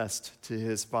addressed to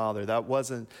his Father. That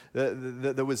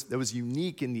was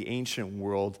unique in the ancient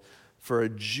world for a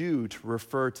Jew to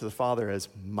refer to the Father as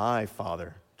my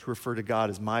Father, to refer to God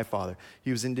as my Father.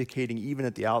 He was indicating even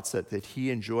at the outset that he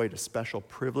enjoyed a special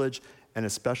privilege and a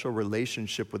special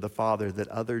relationship with the Father that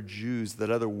other Jews,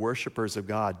 that other worshipers of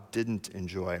God didn't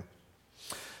enjoy.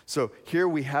 So here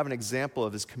we have an example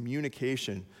of his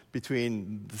communication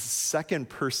between the second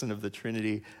person of the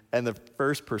Trinity and the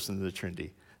first person of the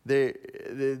Trinity.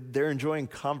 They're enjoying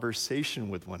conversation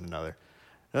with one another.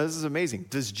 Now, this is amazing.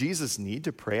 Does Jesus need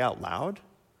to pray out loud?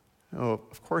 No,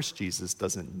 of course Jesus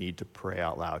doesn't need to pray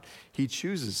out loud. He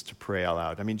chooses to pray out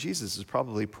loud. I mean, Jesus is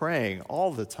probably praying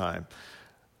all the time.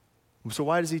 So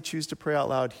why does he choose to pray out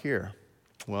loud here?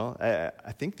 Well,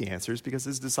 I think the answer is because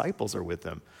his disciples are with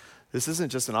him. This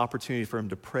isn't just an opportunity for him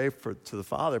to pray to the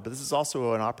Father, but this is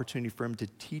also an opportunity for him to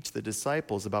teach the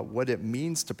disciples about what it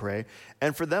means to pray,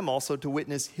 and for them also to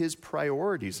witness his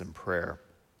priorities in prayer.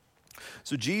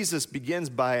 So Jesus begins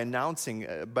by announcing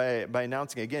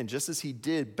again, just as he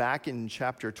did back in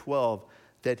chapter 12,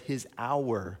 that his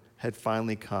hour had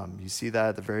finally come. You see that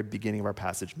at the very beginning of our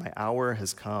passage. My hour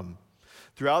has come.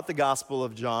 Throughout the Gospel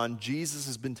of John, Jesus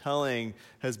has been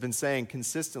saying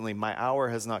consistently, my hour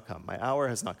has not come, my hour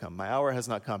has not come, my hour has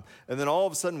not come. And then all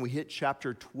of a sudden we hit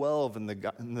chapter 12 in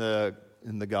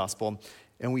the Gospel,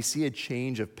 and we see a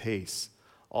change of pace.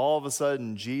 All of a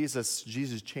sudden, Jesus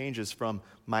changes from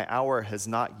my hour has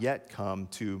not yet come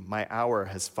to my hour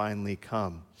has finally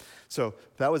come. So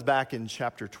that was back in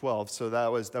chapter 12. So that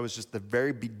was just the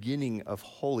very beginning of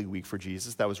Holy Week for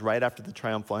Jesus. That was right after the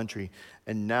triumphal entry.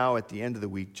 And now at the end of the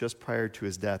week, just prior to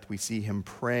his death, we see him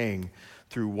praying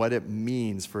through what it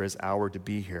means for his hour to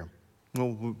be here.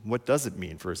 Well, what does it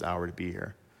mean for his hour to be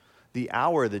here? The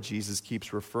hour that Jesus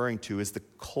keeps referring to is the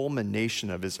culmination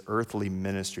of his earthly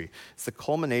ministry. It's the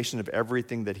culmination of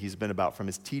everything that he's been about, from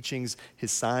his teachings,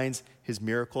 his signs, his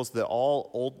miracles, that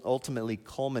all ultimately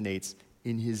culminates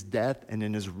in his death and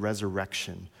in his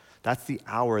resurrection. That's the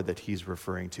hour that he's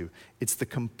referring to. It's the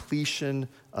completion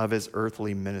of his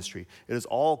earthly ministry. It is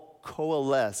all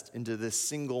coalesced into this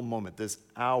single moment, this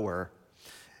hour.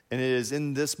 And it is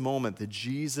in this moment that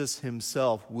Jesus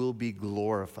himself will be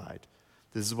glorified.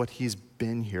 This is what he's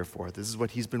been here for. This is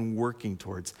what he's been working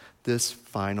towards, this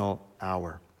final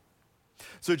hour.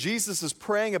 So Jesus is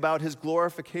praying about his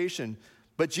glorification,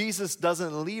 but Jesus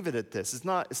doesn't leave it at this. It's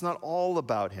not all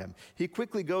about him. He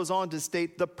quickly goes on to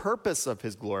state the purpose of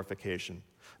his glorification.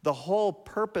 The whole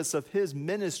purpose of his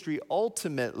ministry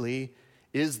ultimately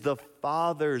is the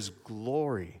Father's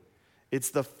glory.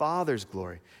 It's the Father's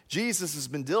glory. Jesus has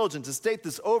been diligent to state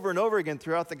this over and over again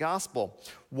throughout the gospel.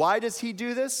 Why does he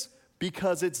do this?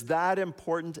 Because it's that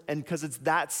important and because it's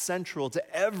that central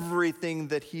to everything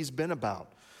that he's been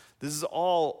about. This is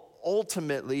all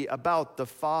ultimately about the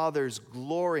Father's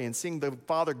glory and seeing the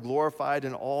Father glorified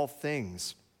in all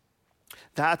things.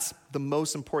 That's the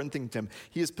most important thing to him.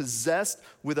 He is possessed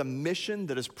with a mission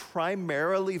that is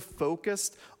primarily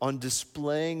focused on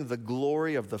displaying the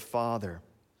glory of the Father.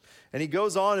 And he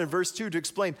goes on in verse 2 to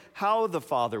explain how the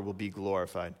Father will be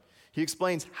glorified. He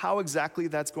explains how exactly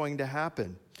that's going to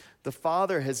happen. The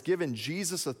Father has given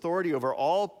Jesus authority over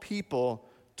all people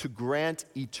to grant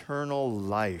eternal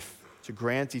life. To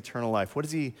grant eternal life. What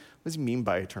does he mean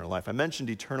by eternal life? I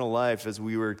mentioned eternal life as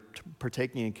we were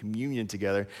partaking in communion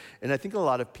together, and I think a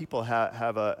lot of people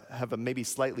have a maybe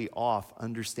slightly off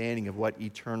understanding of what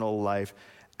eternal life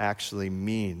actually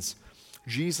means.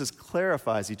 Jesus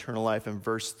clarifies eternal life in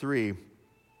verse 3,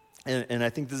 and I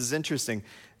think this is interesting.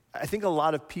 I think a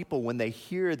lot of people, when they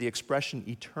hear the expression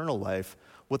eternal life,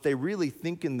 what they really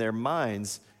think in their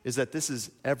minds is that this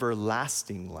is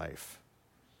everlasting life.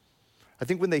 I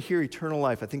think when they hear eternal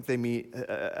life, I think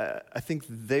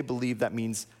they believe that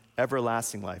means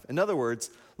everlasting life. In other words,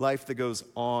 life that goes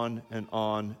on and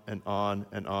on and on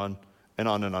and on and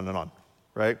on and on and on,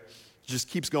 right? It just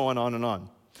keeps going on and on.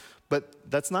 But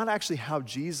that's not actually how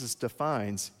Jesus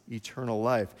defines eternal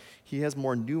life. He has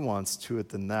more nuance to it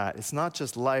than that. It's not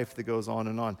just life that goes on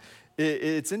and on.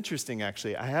 It's interesting,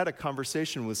 actually. I had a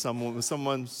conversation with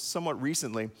someone somewhat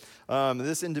recently.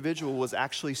 This individual was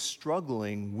actually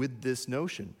struggling with this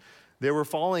notion. They were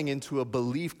falling into a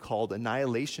belief called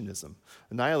annihilationism.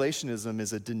 Annihilationism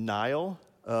is a denial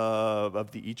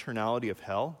of the eternality of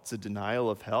hell. It's a denial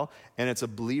of hell, and it's a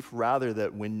belief, rather,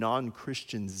 that when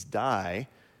non-Christians die,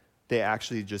 they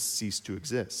actually just cease to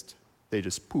exist. They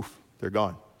just poof, they're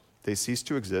gone. They cease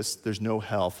to exist. There's no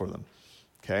hell for them.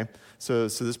 Okay? So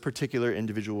this particular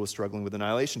individual was struggling with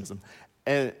annihilationism.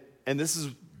 And this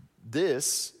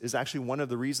is actually one of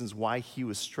the reasons why he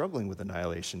was struggling with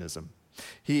annihilationism.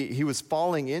 He was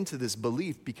falling into this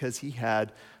belief because he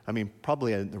had,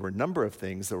 probably there were a number of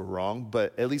things that were wrong,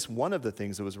 but at least one of the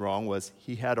things that was wrong was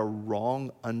he had a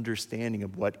wrong understanding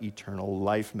of what eternal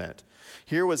life meant.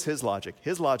 Here was his logic.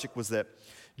 His logic was that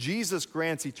Jesus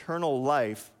grants eternal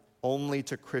life only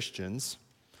to Christians.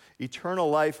 Eternal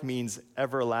life means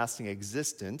everlasting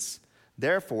existence.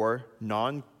 Therefore,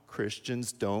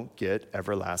 non-Christians don't get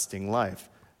everlasting life,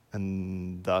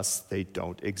 and thus they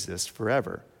don't exist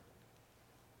forever.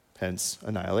 Hence,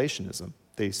 annihilationism.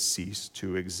 They cease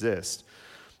to exist.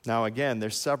 Now, again,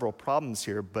 there's several problems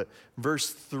here, but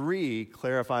verse 3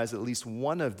 clarifies at least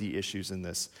one of the issues in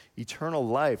this. Eternal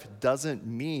life doesn't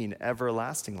mean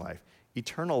everlasting life.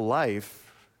 Eternal life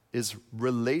is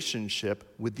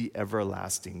relationship with the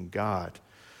everlasting God.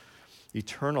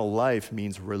 Eternal life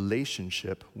means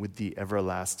relationship with the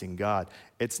everlasting God.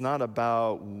 It's not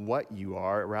about what you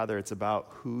are, rather it's about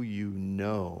who you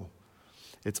know.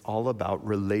 It's all about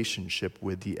relationship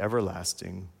with the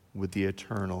everlasting, with the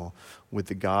eternal, with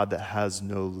the God that has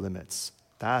no limits.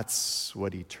 That's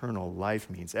what eternal life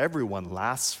means. Everyone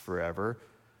lasts forever.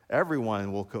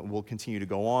 Everyone will continue to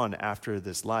go on after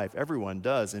this life. Everyone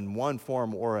does in one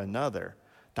form or another.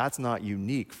 That's not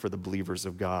unique for the believers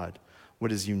of God.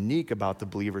 What is unique about the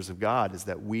believers of God is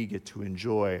that we get to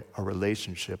enjoy a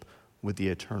relationship with the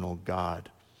eternal God.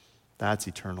 That's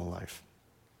eternal life.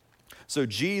 So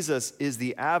Jesus is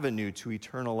the avenue to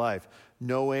eternal life,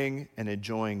 knowing and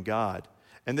enjoying God.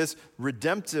 And this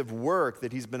redemptive work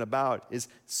that he's been about is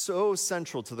so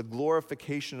central to the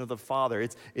glorification of the Father.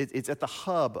 It's at the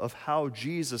hub of how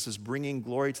Jesus is bringing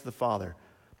glory to the Father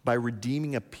by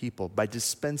redeeming a people, by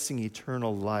dispensing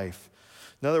eternal life.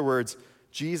 In other words,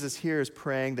 Jesus here is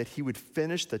praying that he would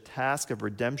finish the task of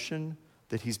redemption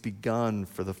that he's begun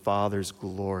for the Father's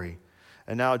glory.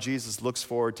 And now Jesus looks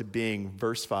forward to being,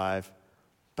 verse 5,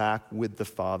 back with the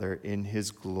Father in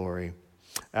his glory.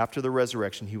 After the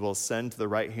resurrection, he will ascend to the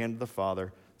right hand of the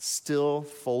Father, still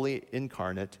fully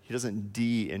incarnate. He doesn't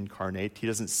de-incarnate. He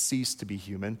doesn't cease to be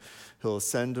human. He'll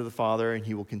ascend to the Father, and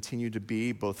he will continue to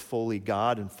be both fully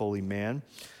God and fully man.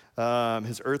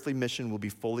 His earthly mission will be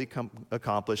fully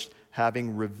accomplished,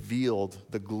 having revealed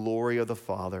the glory of the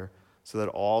Father, so that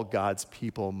all God's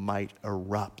people might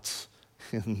erupt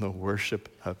in the worship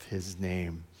of his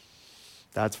name.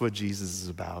 That's what Jesus is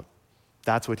about.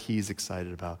 That's what he's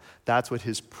excited about. That's what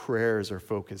his prayers are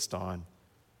focused on.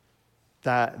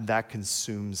 That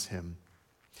consumes him.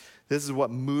 This is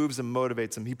what moves and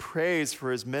motivates him. He prays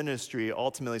for his ministry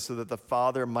ultimately so that the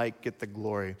Father might get the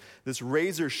glory. This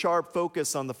razor-sharp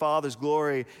focus on the Father's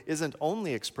glory isn't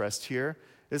only expressed here.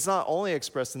 It's not only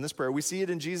expressed in this prayer. We see it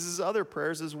in Jesus' other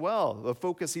prayers as well. The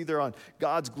focus either on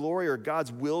God's glory or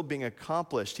God's will being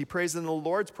accomplished. He prays in the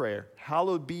Lord's Prayer,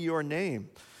 hallowed be your name.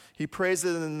 He prays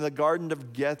it in the Garden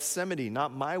of Gethsemane,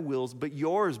 not my wills, but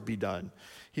yours be done.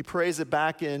 He prays it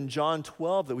back in John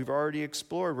 12 that we've already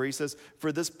explored, where he says,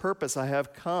 for this purpose I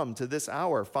have come to this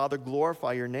hour. Father,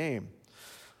 glorify your name.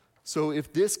 So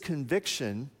if this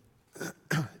conviction,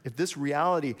 if this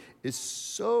reality is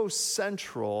so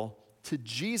central to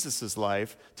Jesus'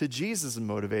 life, to Jesus'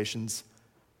 motivations,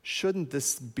 shouldn't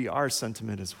this be our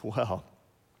sentiment as well?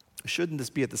 Shouldn't this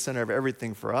be at the center of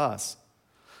everything for us?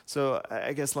 So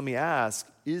I guess let me ask,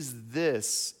 is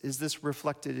this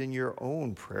reflected in your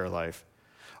own prayer life?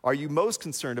 Are you most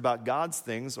concerned about God's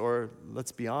things, or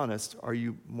let's be honest, are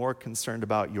you more concerned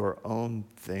about your own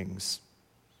things?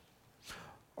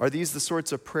 Are these the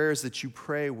sorts of prayers that you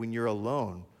pray when you're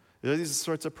alone? Are these the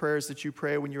sorts of prayers that you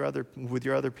pray when you're with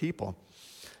your other people?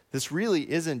 This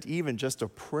really isn't even just a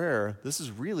prayer. This is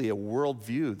really a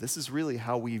worldview. This is really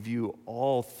how we view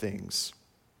all things.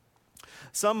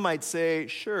 Some might say,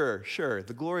 sure,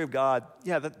 the glory of God,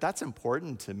 yeah, that's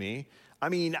important to me. I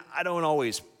mean, I don't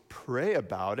always pray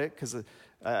about it because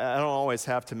I don't always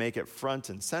have to make it front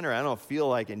and center. I don't feel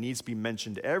like it needs to be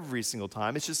mentioned every single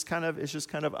time. It's just kind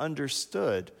of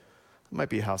understood. It might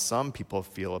be how some people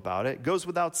feel about it. It goes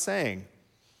without saying.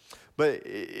 But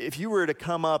if you were to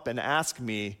come up and ask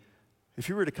me,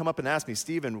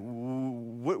 Stephen,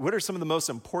 what are some of the most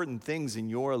important things in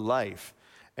your life?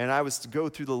 And I was to go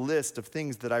through the list of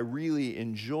things that I really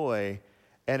enjoy,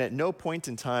 and at no point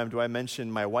in time do I mention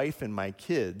my wife and my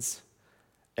kids,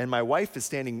 and my wife is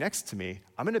standing next to me,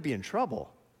 I'm going to be in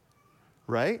trouble,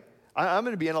 right? I'm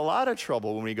going to be in a lot of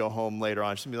trouble when we go home later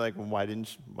on. She'll be like, well, why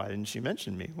didn't she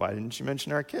mention me? Why didn't she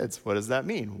mention our kids? What does that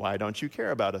mean? Why don't you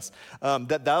care about us?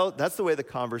 That's the way the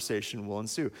conversation will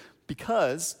ensue.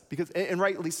 Because, and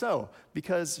rightly so,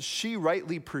 because she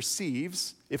rightly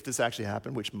perceives, if this actually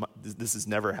happened, which this has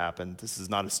never happened. This is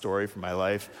not a story from my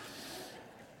life.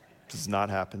 This has not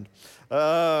happened.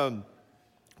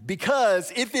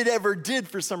 Because if it ever did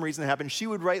for some reason happen, she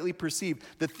would rightly perceive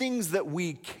the things that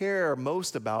we care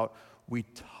most about, we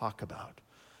talk about.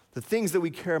 The things that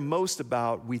we care most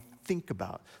about, we think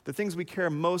about. The things we care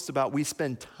most about, we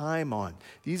spend time on.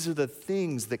 These are the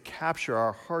things that capture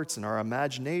our hearts and our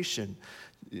imagination.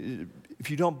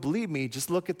 If you don't believe me, just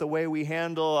look at the way we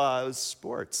handle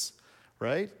sports,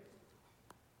 right?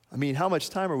 I mean, how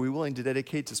much time are we willing to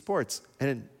dedicate to sports?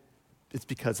 And it's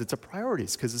because it's a priority.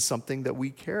 It's because it's something that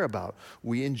we care about.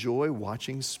 We enjoy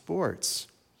watching sports.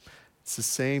 It's the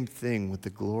same thing with the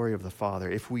glory of the Father.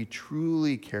 If we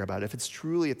truly care about it, if it's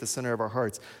truly at the center of our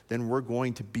hearts, then we're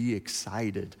going to be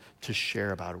excited to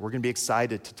share about it. We're going to be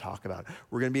excited to talk about it.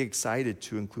 We're going to be excited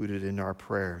to include it in our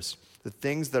prayers. The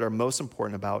things that are most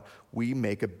important about, we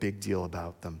make a big deal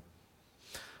about them.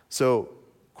 So,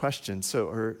 question,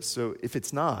 so if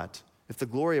it's not, if the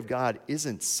glory of God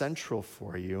isn't central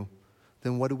for you,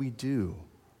 then what do?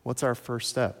 What's our first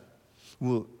step?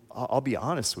 Well, I'll be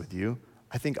honest with you.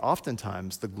 I think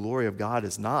oftentimes the glory of God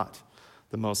is not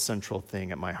the most central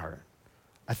thing at my heart.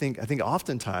 I think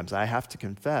oftentimes I have to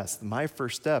confess that my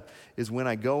first step is when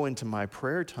I go into my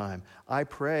prayer time, I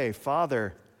pray,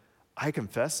 Father, I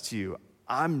confess to you,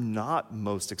 I'm not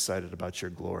most excited about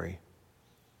your glory.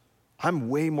 I'm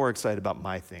way more excited about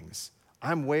my things.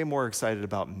 I'm way more excited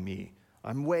about me.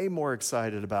 I'm way more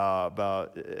excited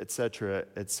about et cetera,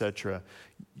 et cetera.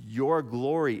 Your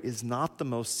glory is not the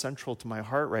most central to my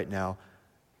heart right now.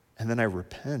 And then I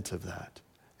repent of that.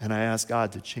 And I ask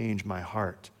God to change my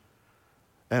heart.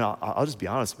 And I'll just be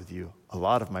honest with you. A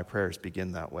lot of my prayers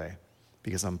begin that way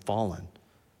because I'm fallen.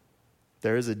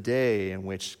 There is a day in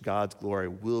which God's glory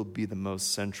will be the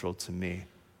most central to me.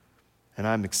 And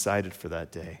I'm excited for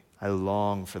that day. I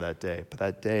long for that day. But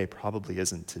that day probably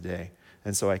isn't today.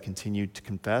 And so I continue to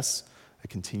confess. I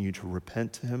continue to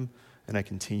repent to him. And I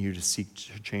continue to seek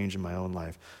change in my own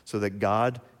life so that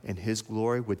God and his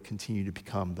glory would continue to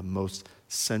become the most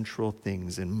central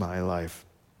things in my life.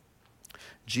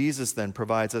 Jesus then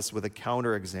provides us with a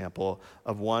counterexample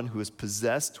of one who is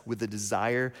possessed with a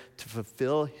desire to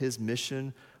fulfill his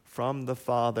mission from the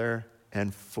Father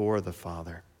and for the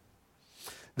Father.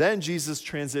 Then Jesus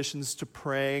transitions to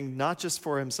praying not just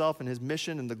for himself and his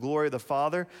mission and the glory of the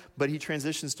Father, but he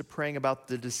transitions to praying about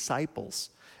the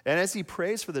disciples. And as he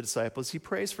prays for the disciples, he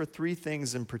prays for three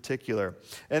things in particular.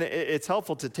 And it's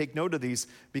helpful to take note of these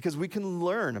because we can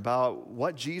learn about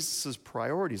what Jesus'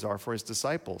 priorities are for his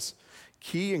disciples.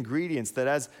 Key ingredients that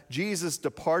as Jesus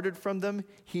departed from them,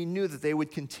 he knew that they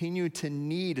would continue to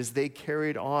need as they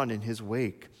carried on in his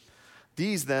wake.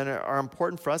 These then are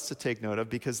important for us to take note of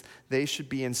because they should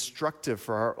be instructive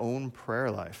for our own prayer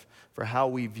life, for how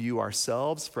we view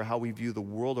ourselves, for how we view the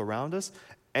world around us,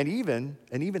 and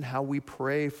even how we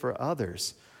pray for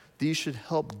others. These should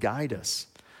help guide us.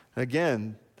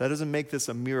 Again, that doesn't make this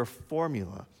a mere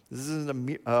formula. This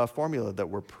isn't a formula that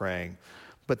we're praying,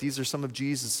 but these are some of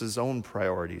Jesus' own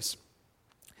priorities.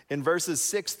 In verses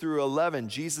 6 through 11,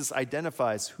 Jesus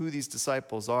identifies who these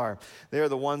disciples are. They are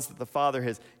the ones that the Father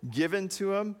has given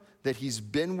to him, that he's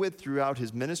been with throughout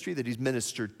his ministry, that he's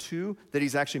ministered to, that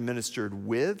he's actually ministered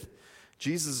with.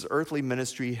 Jesus' earthly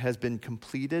ministry has been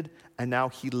completed, and now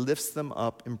he lifts them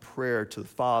up in prayer to the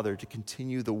Father to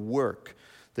continue the work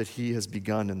that he has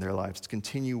begun in their lives, to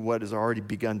continue what has already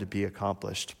begun to be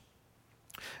accomplished.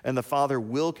 And the Father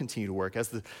will continue to work. As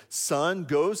the Son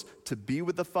goes to be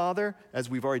with the Father, as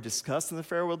we've already discussed in the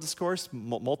farewell discourse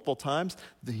multiple times,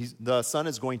 the Son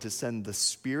is going to send the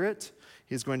Spirit.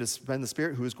 He's going to send the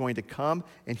Spirit who is going to come,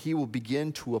 and he will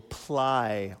begin to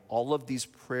apply all of these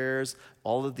prayers,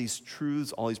 all of these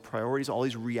truths, all these priorities, all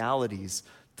these realities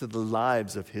to the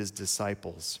lives of his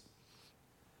disciples.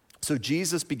 So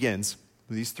Jesus begins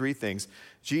with these three things.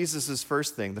 Jesus'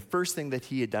 first thing, the first thing that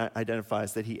he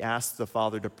identifies, that he asks for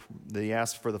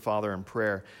the Father in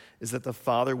prayer, is that the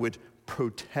Father would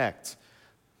protect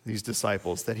these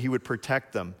disciples, that he would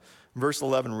protect them. Verse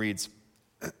 11 reads,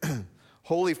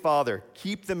 Holy Father,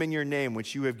 keep them in your name,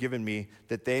 which you have given me,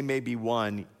 that they may be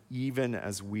one, even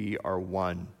as we are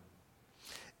one.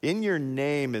 In your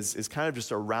name is kind of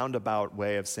just a roundabout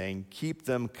way of saying, keep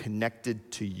them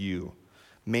connected to you.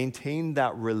 Maintain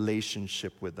that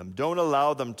relationship with them. Don't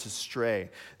allow them to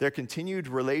stray. Their continued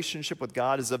relationship with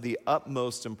God is of the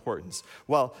utmost importance.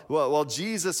 While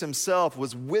Jesus himself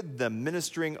was with them,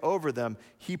 ministering over them,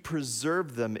 he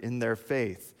preserved them in their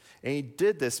faith. And he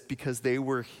did this because they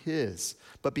were his.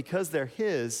 But because they're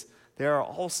his, they are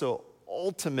also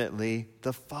ultimately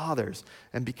the Father's.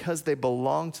 And because they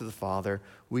belong to the Father,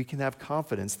 we can have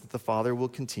confidence that the Father will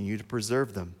continue to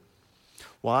preserve them.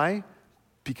 Why?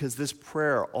 Because this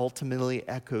prayer ultimately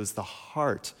echoes the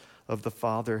heart of the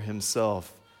Father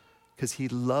himself. Because he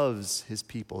loves his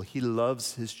people, he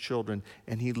loves his children,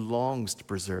 and he longs to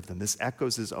preserve them. This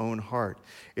echoes his own heart.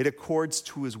 It accords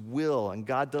to his will, and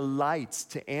God delights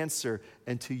to answer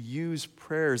and to use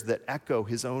prayers that echo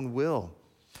his own will.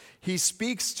 He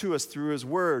speaks to us through his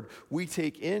word. We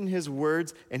take in his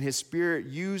words, and his Spirit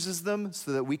uses them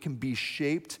so that we can be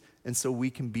shaped and so we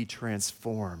can be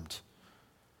transformed.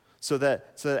 so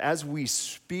that as we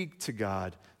speak to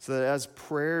God, so that as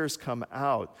prayers come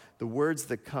out, the words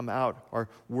that come out are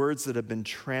words that have been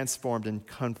transformed and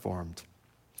conformed.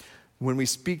 When we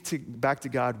speak back to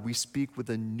God, we speak with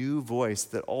a new voice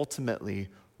that ultimately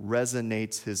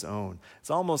resonates his own. It's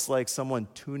almost like someone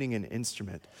tuning an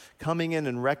instrument, coming in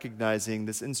and recognizing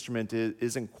this instrument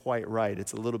isn't quite right.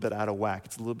 It's a little bit out of whack.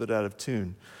 It's a little bit out of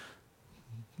tune.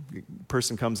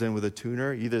 Person comes in with a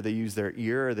tuner. Either they use their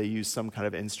ear or they use some kind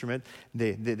of instrument.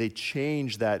 They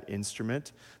change that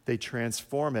instrument, they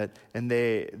transform it, and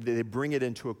they bring it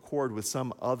into accord with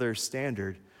some other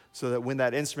standard so that when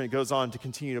that instrument goes on to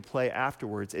continue to play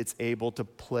afterwards, it's able to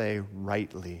play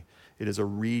rightly. It is a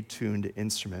retuned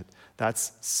instrument.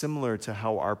 That's similar to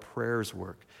how our prayers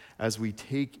work. As we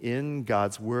take in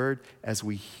God's word, as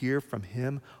we hear from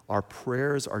him, our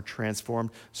prayers are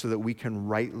transformed so that we can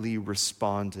rightly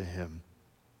respond to him.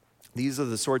 These are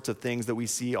the sorts of things that we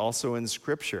see also in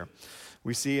Scripture.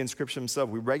 We see in Scripture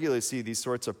himself, we regularly see these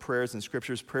sorts of prayers in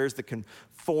Scriptures, prayers that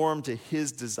conform to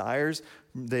his desires,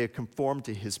 they conform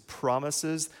to his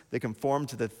promises, they conform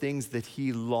to the things that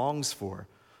he longs for.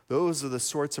 Those are the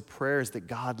sorts of prayers that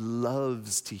God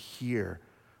loves to hear.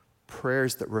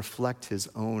 Prayers that reflect his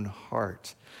own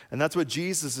heart. And that's what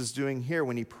Jesus is doing here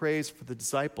when he prays for the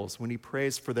disciples, when he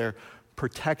prays for their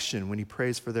protection, when he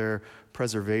prays for their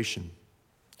preservation.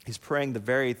 He's praying the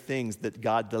very things that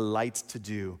God delights to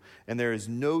do. And there is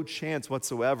no chance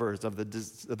whatsoever of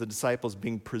the disciples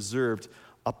being preserved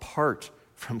apart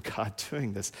from God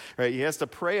doing this. Right? He has to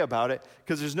pray about it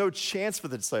because there's no chance for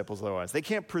the disciples otherwise. They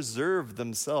can't preserve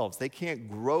themselves. They can't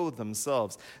grow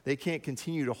themselves. They can't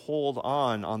continue to hold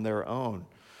on their own.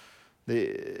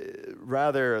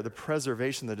 Rather, the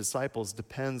preservation of the disciples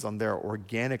depends on their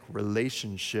organic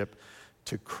relationship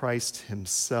to Christ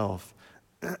himself.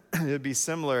 It'd be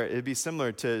similar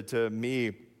to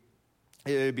me.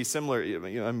 It'd be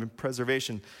similar,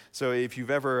 preservation. So if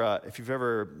you've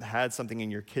ever had something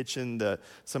in your kitchen,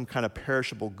 some kind of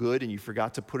perishable good, and you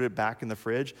forgot to put it back in the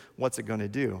fridge, what's it going to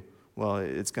do? Well,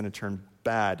 it's going to turn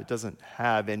bad. It doesn't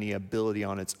have any ability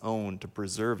on its own to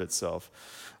preserve itself.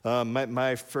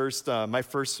 My first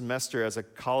semester as a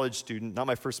college student, not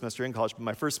my first semester in college, but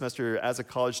my first semester as a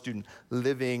college student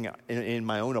living in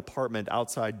my own apartment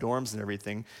outside dorms and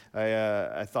everything,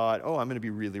 I thought, I'm going to be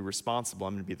really responsible.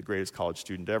 I'm going to be the greatest college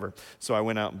student ever. So I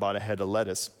went out and bought a head of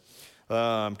lettuce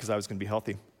because I was going to be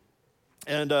healthy.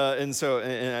 And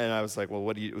I was like, well,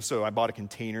 what do you? So I bought a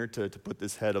container to put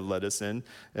this head of lettuce in,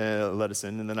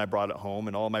 and then I brought it home,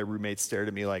 and all my roommates stared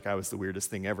at me like I was the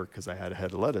weirdest thing ever because I had a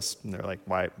head of lettuce, and they're like,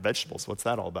 why vegetables? What's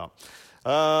that all about?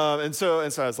 And so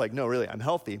I was like, no, really, I'm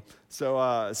healthy. So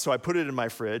I put it in my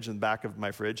fridge, in the back of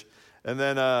my fridge, and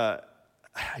then a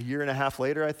year and a half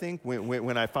later, I think,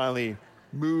 when I finally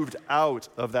moved out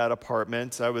of that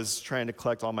apartment, I was trying to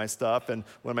collect all my stuff, and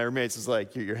one of my roommates was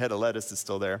like, your head of lettuce is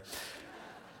still there.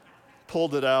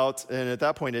 Pulled it out, and at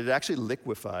that point, it had actually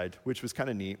liquefied, which was kind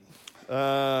of neat.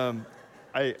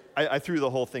 I threw the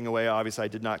whole thing away. Obviously, I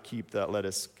did not keep that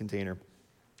lettuce container.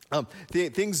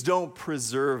 Things don't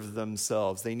preserve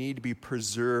themselves. They need to be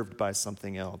preserved by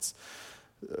something else,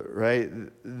 right?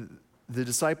 The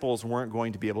disciples weren't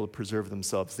going to be able to preserve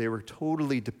themselves. They were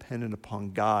totally dependent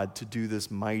upon God to do this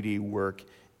mighty work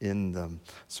in them.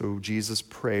 So Jesus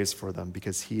prays for them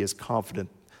because he is confident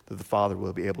that the Father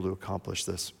will be able to accomplish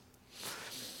this.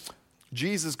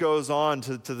 Jesus goes on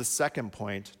to the second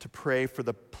point, to pray for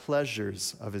the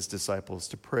pleasures of his disciples,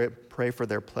 to pray for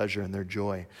their pleasure and their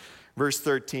joy. Verse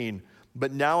 13,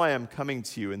 but now I am coming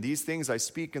to you, and these things I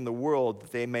speak in the world,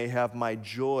 that they may have my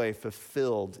joy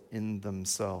fulfilled in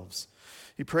themselves.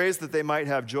 He prays that they might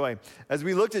have joy. As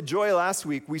we looked at joy last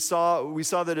week, we saw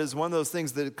that it is one of those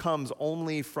things that comes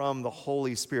only from the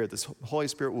Holy Spirit. This Holy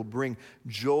Spirit will bring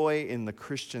joy in the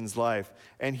Christian's life.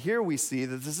 And here we see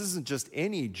that this isn't just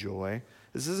any joy.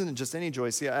 This isn't just any joy.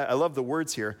 See, I love the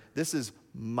words here. This is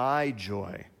my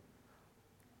joy.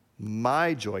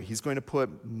 My joy. He's going to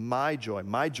put my joy.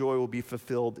 My joy will be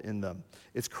fulfilled in them.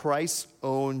 It's Christ's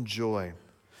own joy.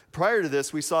 Prior to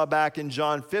this, we saw back in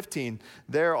John 15,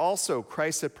 there also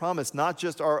Christ had promised not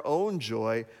just our own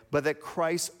joy, but that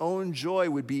Christ's own joy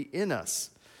would be in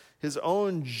us. His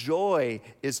own joy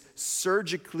is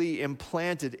surgically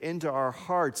implanted into our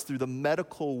hearts through the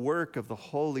medical work of the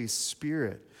Holy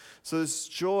Spirit. So this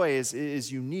joy is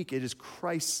unique. It is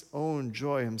Christ's own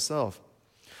joy himself.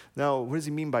 Now, what does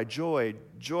he mean by joy?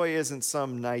 Joy isn't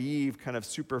some naive, kind of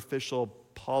superficial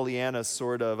Pollyanna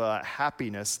sort of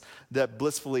happiness that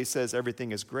blissfully says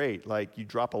everything is great. Like you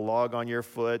drop a log on your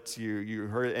foot, you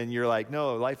hurt, and you're like,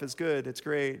 no, life is good, it's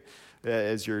great.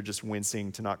 as you're just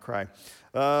wincing to not cry.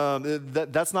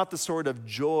 That's not the sort of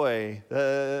joy,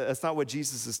 that's not what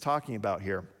Jesus is talking about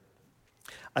here.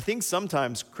 I think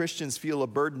sometimes Christians feel a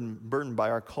burden by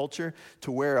our culture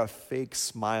to wear a fake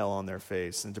smile on their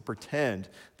face and to pretend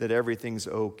that everything's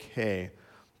okay.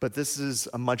 But this is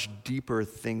a much deeper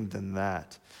thing than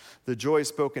that. The joy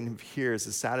spoken here is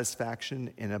a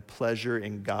satisfaction and a pleasure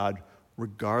in God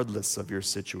regardless of your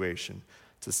situation.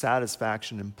 It's a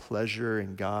satisfaction and pleasure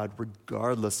in God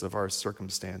regardless of our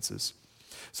circumstances.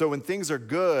 So when things are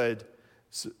good,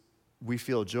 we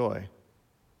feel joy.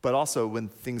 But also when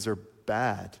things are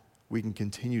bad, we can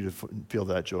continue to feel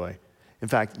that joy. In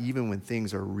fact, even when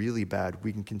things are really bad,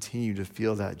 we can continue to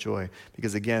feel that joy.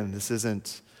 Because again, this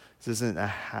isn't a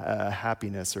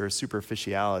happiness or a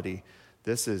superficiality.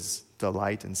 This is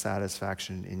delight and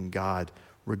satisfaction in God,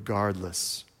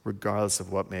 regardless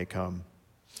of what may come.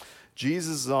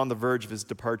 Jesus is on the verge of his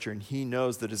departure, and he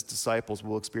knows that his disciples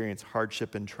will experience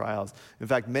hardship and trials. In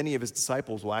fact, many of his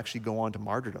disciples will actually go on to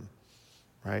martyrdom,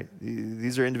 right?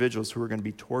 These are individuals who are going to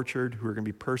be tortured, who are going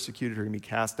to be persecuted, who are going to be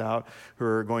cast out, who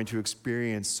are going to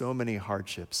experience so many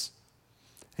hardships.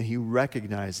 And he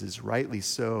recognizes, rightly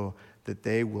so, that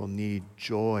they will need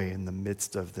joy in the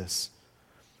midst of this.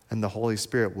 And the Holy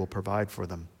Spirit will provide for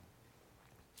them.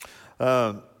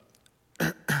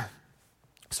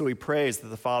 So he prays that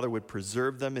the Father would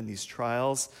preserve them in these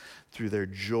trials through their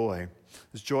joy.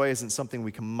 This joy isn't something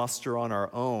we can muster on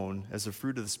our own as a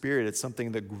fruit of the Spirit. It's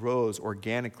something that grows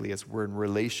organically as we're in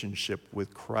relationship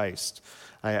with Christ.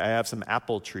 I have some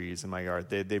apple trees in my yard.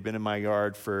 They've been in my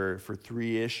yard for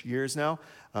 3-ish years now,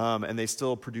 and they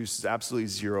still produce absolutely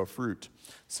zero fruit.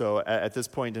 So at this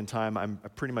point in time, I'm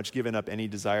pretty much given up any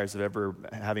desires of ever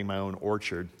having my own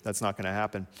orchard. That's not going to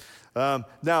happen.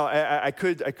 Now, I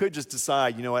could just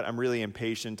decide, you know what, I'm really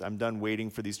impatient. I'm done waiting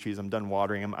for these trees. I'm done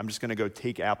watering them. I'm just going to go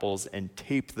take apples and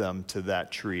tape them to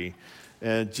that tree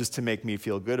just to make me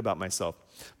feel good about myself.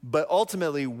 But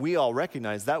ultimately, we all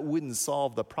recognize that wouldn't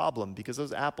solve the problem because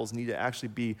those apples need to actually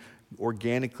be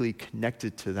organically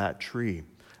connected to that tree.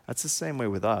 That's the same way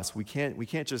with us. We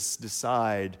can't just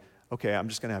decide, okay, I'm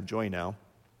just going to have joy now.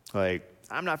 Like,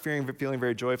 I'm not feeling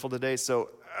very joyful today, so,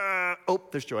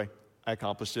 there's joy. I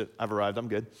accomplished it. I've arrived. I'm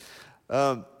good.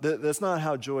 That's not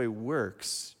how joy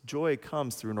works. Joy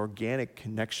comes through an organic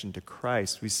connection to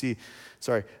Christ.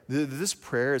 This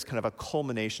prayer is kind of a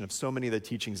culmination of so many of the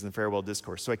teachings in the farewell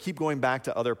discourse. So I keep going back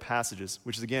to other passages,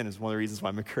 which is one of the reasons why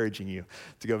I'm encouraging you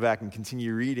to go back and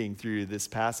continue reading through this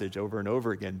passage over and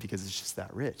over again because it's just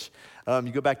that rich.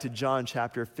 You go back to John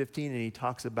chapter 15, and he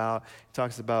talks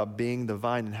about being the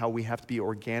vine and how we have to be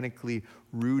organically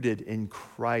rooted in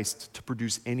Christ to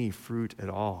produce any fruit at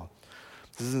all.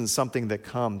 This isn't something that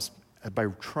comes by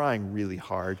trying really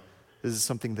hard. This is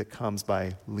something that comes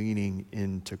by leaning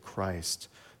into Christ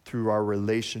through our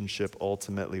relationship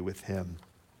ultimately with him.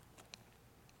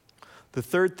 The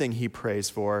third thing he prays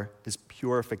for is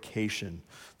purification,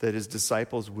 that his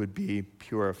disciples would be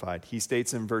purified. He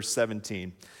states in verse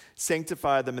 17,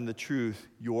 "Sanctify them in the truth,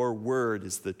 your word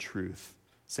is the truth."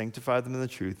 Sanctify them in the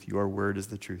truth. Your word is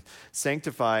the truth.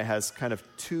 Sanctify has kind of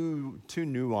two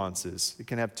nuances. It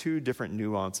can have two different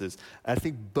nuances. I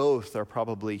think both are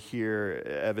probably here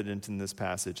evident in this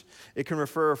passage. It can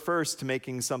refer first to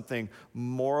making something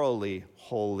morally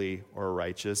holy or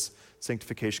righteous.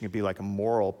 Sanctification can be like a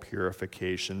moral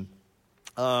purification.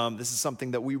 This is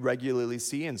something that we regularly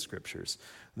see in scriptures.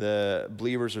 The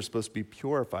believers are supposed to be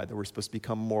purified, that we're supposed to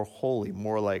become more holy,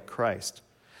 more like Christ.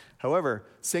 However,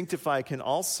 sanctify can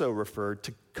also refer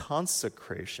to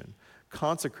consecration.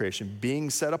 Consecration,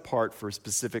 being set apart for a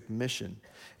specific mission.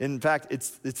 In fact, it's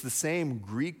the same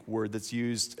Greek word that's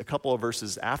used a couple of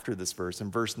verses after this verse, in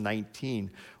verse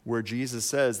 19, where Jesus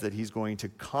says that he's going to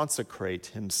consecrate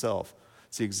himself.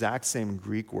 It's the exact same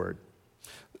Greek word.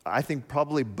 I think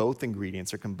probably both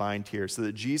ingredients are combined here so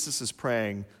that Jesus is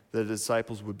praying that the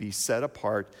disciples would be set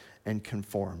apart and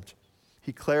conformed.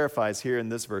 He clarifies here in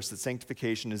this verse that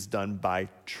sanctification is done by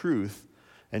truth,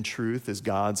 and truth is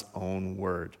God's own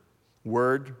word.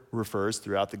 Word refers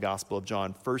throughout the Gospel of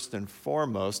John first and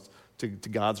foremost to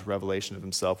God's revelation of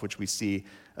himself, which we see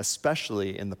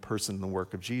especially in the person and the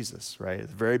work of Jesus, right? At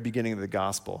the very beginning of the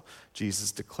Gospel,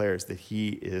 Jesus declares that he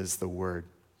is the Word.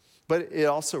 But it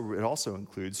also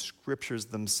includes scriptures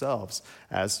themselves,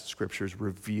 as scriptures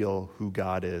reveal who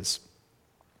God is.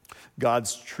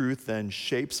 God's truth then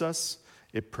shapes us.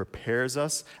 It prepares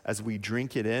us as we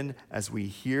drink it in, as we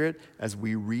hear it, as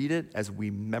we read it, as we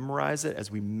memorize it,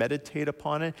 as we meditate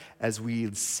upon it, as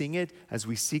we sing it, as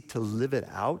we seek to live it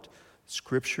out.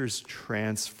 Scriptures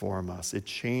transform us. It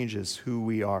changes who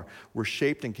we are. We're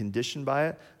shaped and conditioned by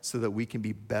it so that we can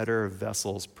be better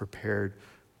vessels prepared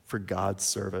for God's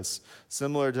service.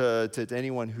 Similar to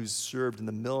anyone who's served in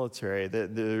the military,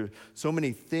 there are so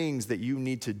many things that you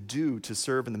need to do to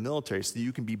serve in the military so that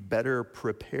you can be better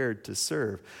prepared to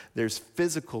serve. There's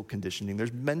physical conditioning,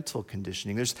 there's mental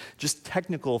conditioning, there's just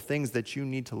technical things that you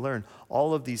need to learn.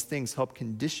 All of these things help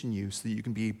condition you so that you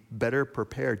can be better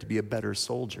prepared to be a better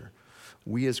soldier.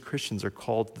 We as Christians are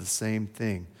called to the same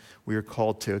thing. We are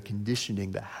called to a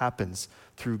conditioning that happens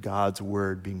through God's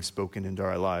word being spoken into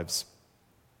our lives.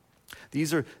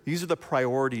 These are the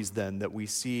priorities then that we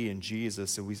see in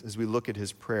Jesus as we look at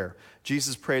his prayer.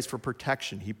 Jesus prays for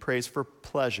protection. He prays for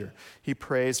pleasure. He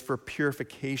prays for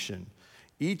purification.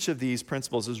 Each of these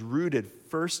principles is rooted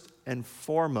first and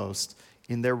foremost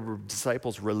in their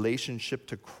disciples' relationship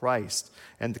to Christ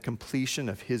and the completion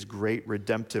of his great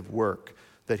redemptive work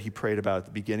that he prayed about at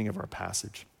the beginning of our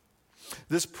passage.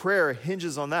 This prayer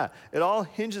hinges on that. It all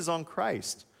hinges on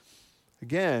Christ.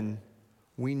 Again,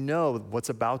 we know what's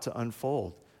about to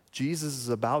unfold. Jesus is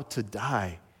about to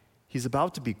die. He's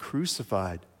about to be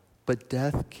crucified, but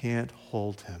death can't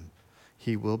hold him.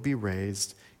 He will be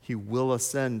raised. He will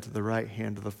ascend to the right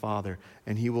hand of the Father,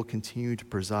 and he will continue to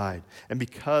preside. And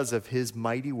because of his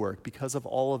mighty work, because of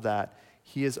all of that,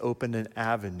 he has opened an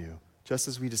avenue, just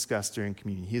as we discussed during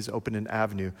communion. He has opened an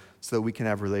avenue so that we can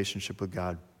have a relationship with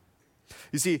God.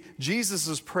 You see,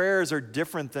 Jesus' prayers are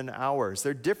different than ours.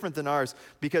 They're different than ours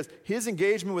because his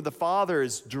engagement with the Father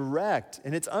is direct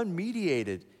and it's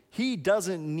unmediated. He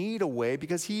doesn't need a way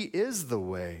because he is the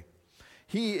way.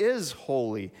 He is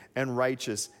holy and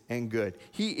righteous and good.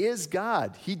 He is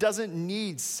God. He doesn't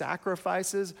need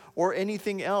sacrifices or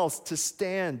anything else to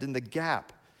stand in the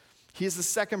gap. He is the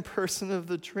second person of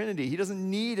the Trinity. He doesn't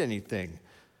need anything.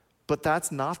 But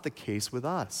that's not the case with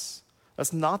us.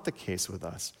 That's not the case with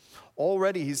us.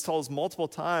 Already, he's told us multiple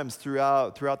times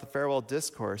throughout the farewell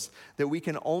discourse that we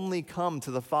can only come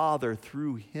to the Father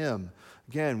through him.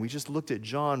 Again, we just looked at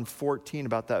John 14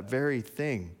 about that very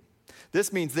thing.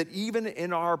 This means that even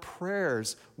in our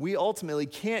prayers, we ultimately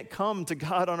can't come to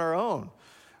God on our own.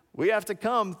 We have to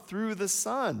come through the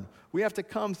Son. We have to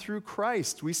come through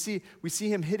Christ. We see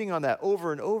him hitting on that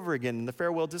over and over again in the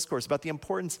farewell discourse about the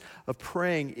importance of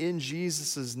praying in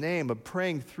Jesus' name, of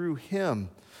praying through him.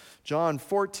 John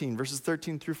 14, verses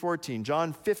 13 through 14.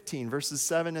 John 15, verses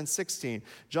 7 and 16.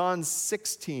 John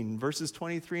 16, verses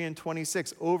 23 and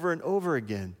 26, over and over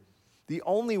again. The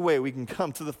only way we can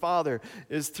come to the Father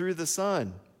is through the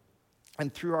Son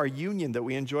and through our union that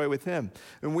we enjoy with him.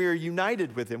 And we are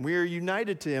united with him. We are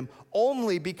united to him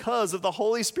only because of the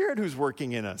Holy Spirit who's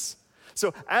working in us.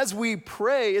 So as we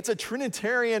pray, it's a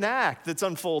Trinitarian act that's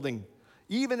unfolding.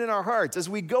 Even in our hearts, as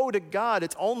we go to God,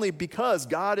 it's only because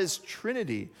God is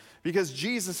Trinity, because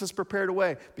Jesus has prepared a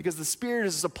way, because the Spirit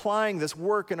is applying this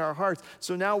work in our hearts.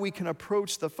 So now we can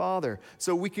approach the Father,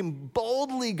 so we can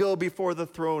boldly go before the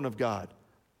throne of God.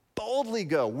 Boldly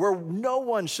go where no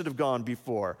one should have gone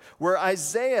before. Where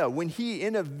Isaiah, when he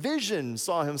in a vision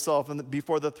saw himself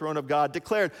before the throne of God,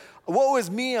 declared, "Woe is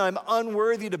me, I'm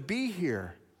unworthy to be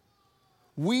here."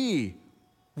 We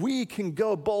can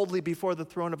go boldly before the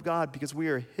throne of God because we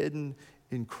are hidden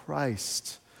in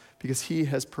Christ, because he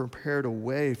has prepared a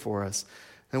way for us,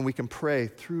 and we can pray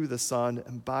through the Son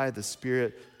and by the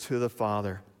Spirit to the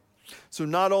Father. So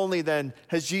not only then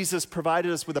has Jesus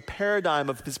provided us with a paradigm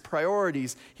of his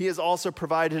priorities, he has also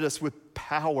provided us with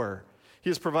power. He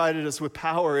has provided us with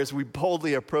power as we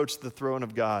boldly approach the throne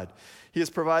of God. He has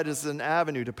provided us an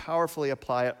avenue to powerfully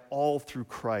apply it all through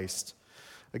Christ.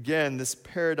 Again, this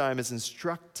paradigm is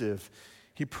instructive.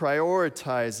 He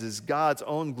prioritizes God's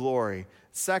own glory.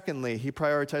 Secondly, he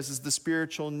prioritizes the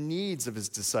spiritual needs of his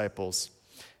disciples.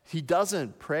 He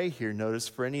doesn't pray here, notice,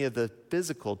 for any of the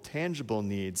physical, tangible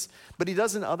needs, but he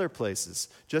does in other places.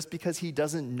 Just because he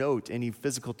doesn't note any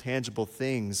physical, tangible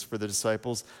things for the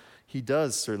disciples, he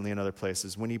does certainly in other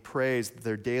places. When he prays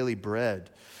their daily bread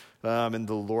in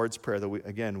the Lord's Prayer that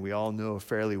we all know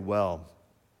fairly well.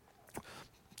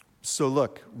 So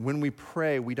look, when we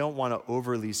pray, we don't want to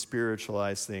overly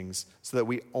spiritualize things so that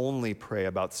we only pray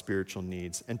about spiritual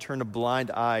needs and turn a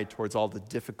blind eye towards all the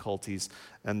difficulties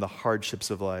and the hardships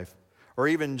of life, or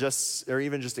even just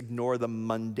ignore the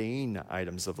mundane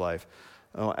items of life.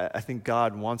 I think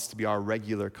God wants to be our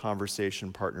regular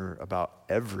conversation partner about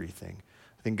everything.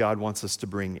 I think God wants us to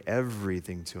bring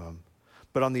everything to him.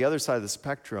 But on the other side of the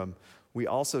spectrum, we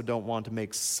also don't want to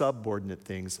make subordinate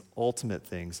things ultimate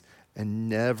things and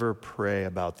never pray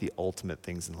about the ultimate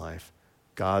things in life,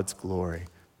 God's glory,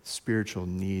 spiritual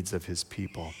needs of his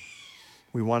people.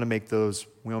 We want to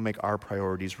make our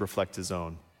priorities reflect his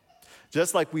own.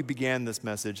 Just like we began this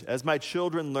message, as my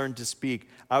children learned to speak,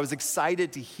 I was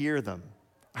excited to hear them.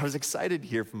 I was excited to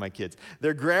hear from my kids.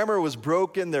 Their grammar was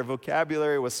broken, their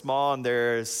vocabulary was small, and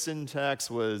their syntax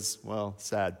was, well,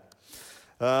 sad.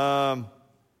 But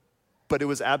it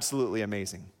was absolutely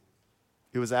amazing.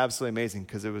 It was absolutely amazing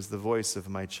because it was the voice of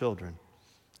my children.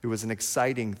 It was an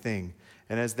exciting thing.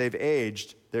 And as they've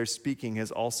aged, their speaking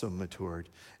has also matured.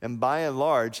 And by and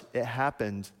large, it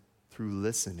happened through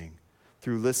listening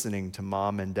to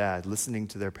mom and dad, listening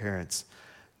to their parents.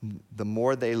 The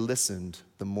more they listened,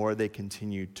 the more they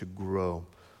continued to grow.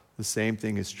 The same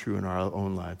thing is true in our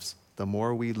own lives. The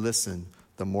more we listen,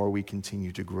 the more we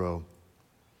continue to grow.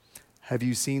 Have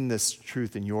you seen this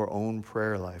truth in your own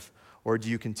prayer life? Or do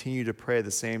you continue to pray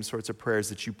the same sorts of prayers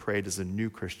that you prayed as a new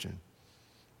Christian,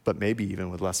 but maybe even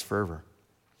with less fervor?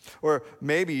 Or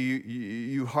maybe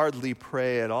you hardly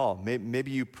pray at all. Maybe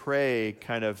you pray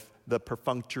kind of the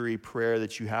perfunctory prayer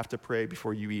that you have to pray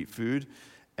before you eat food,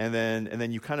 and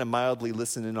then you kind of mildly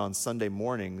listen in on Sunday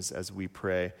mornings as we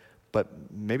pray,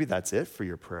 but maybe that's it for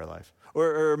your prayer life.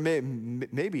 Or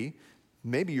maybe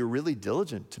you're really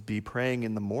diligent to be praying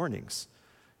in the mornings.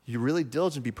 You're really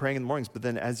diligent to be praying in the mornings, but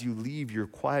then as you leave your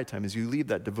quiet time, as you leave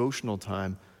that devotional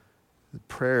time, the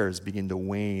prayers begin to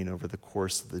wane over the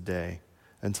course of the day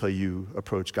until you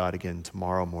approach God again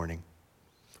tomorrow morning.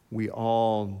 We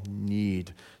all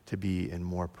need to be in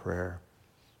more prayer.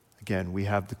 Again, we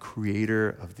have the creator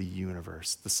of the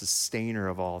universe, the sustainer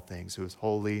of all things, who is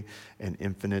holy and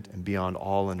infinite and beyond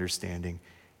all understanding,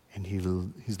 and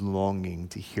he's longing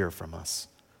to hear from us,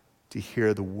 to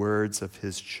hear the words of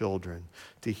his children,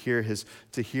 to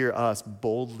hear us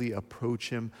boldly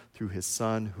approach him through his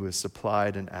Son who has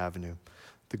supplied an avenue.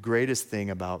 The greatest thing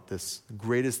about this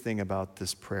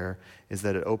prayer is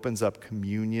that it opens up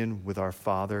communion with our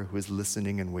Father who is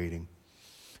listening and waiting.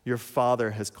 Your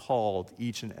Father has called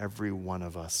each and every one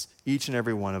of us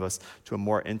to a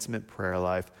more intimate prayer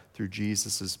life through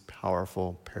Jesus'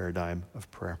 powerful paradigm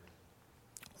of prayer.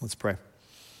 Let's pray.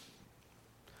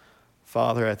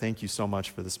 Father, I thank you so much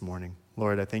for this morning.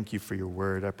 Lord, I thank you for your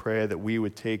word. I pray that we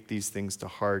would take these things to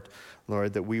heart,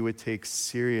 Lord, that we would take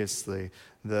seriously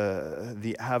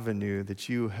the avenue that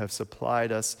you have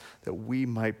supplied us, that we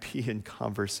might be in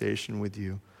conversation with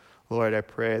you. Lord, I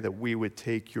pray that we would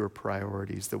take your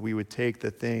priorities, that we would take the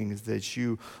things that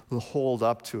you hold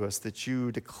up to us, that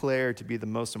you declare to be the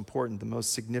most important, the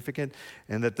most significant,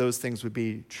 and that those things would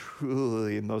be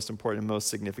truly the most important and most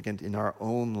significant in our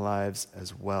own lives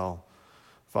as well.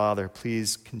 Father,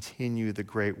 please continue the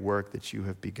great work that you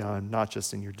have begun, not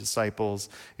just in your disciples,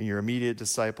 in your immediate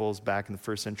disciples back in the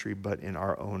first century, but in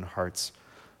our own hearts.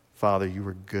 Father, you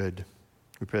are good.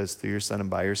 We pray this through your Son and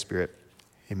by your Spirit.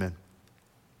 Amen.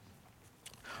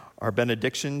 Our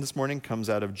benediction this morning comes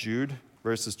out of Jude,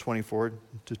 verses 24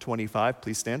 to 25.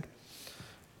 Please stand.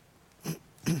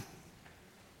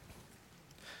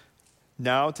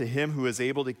 Now to him who is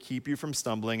able to keep you from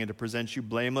stumbling and to present you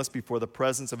blameless before the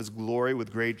presence of his glory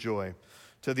with great joy.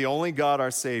 To the only God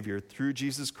our Savior, through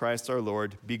Jesus Christ our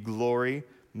Lord, be glory,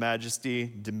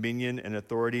 majesty, dominion, and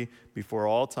authority before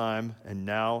all time and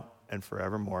now and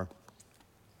forevermore.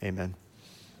 Amen.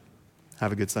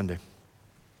 Have a good Sunday.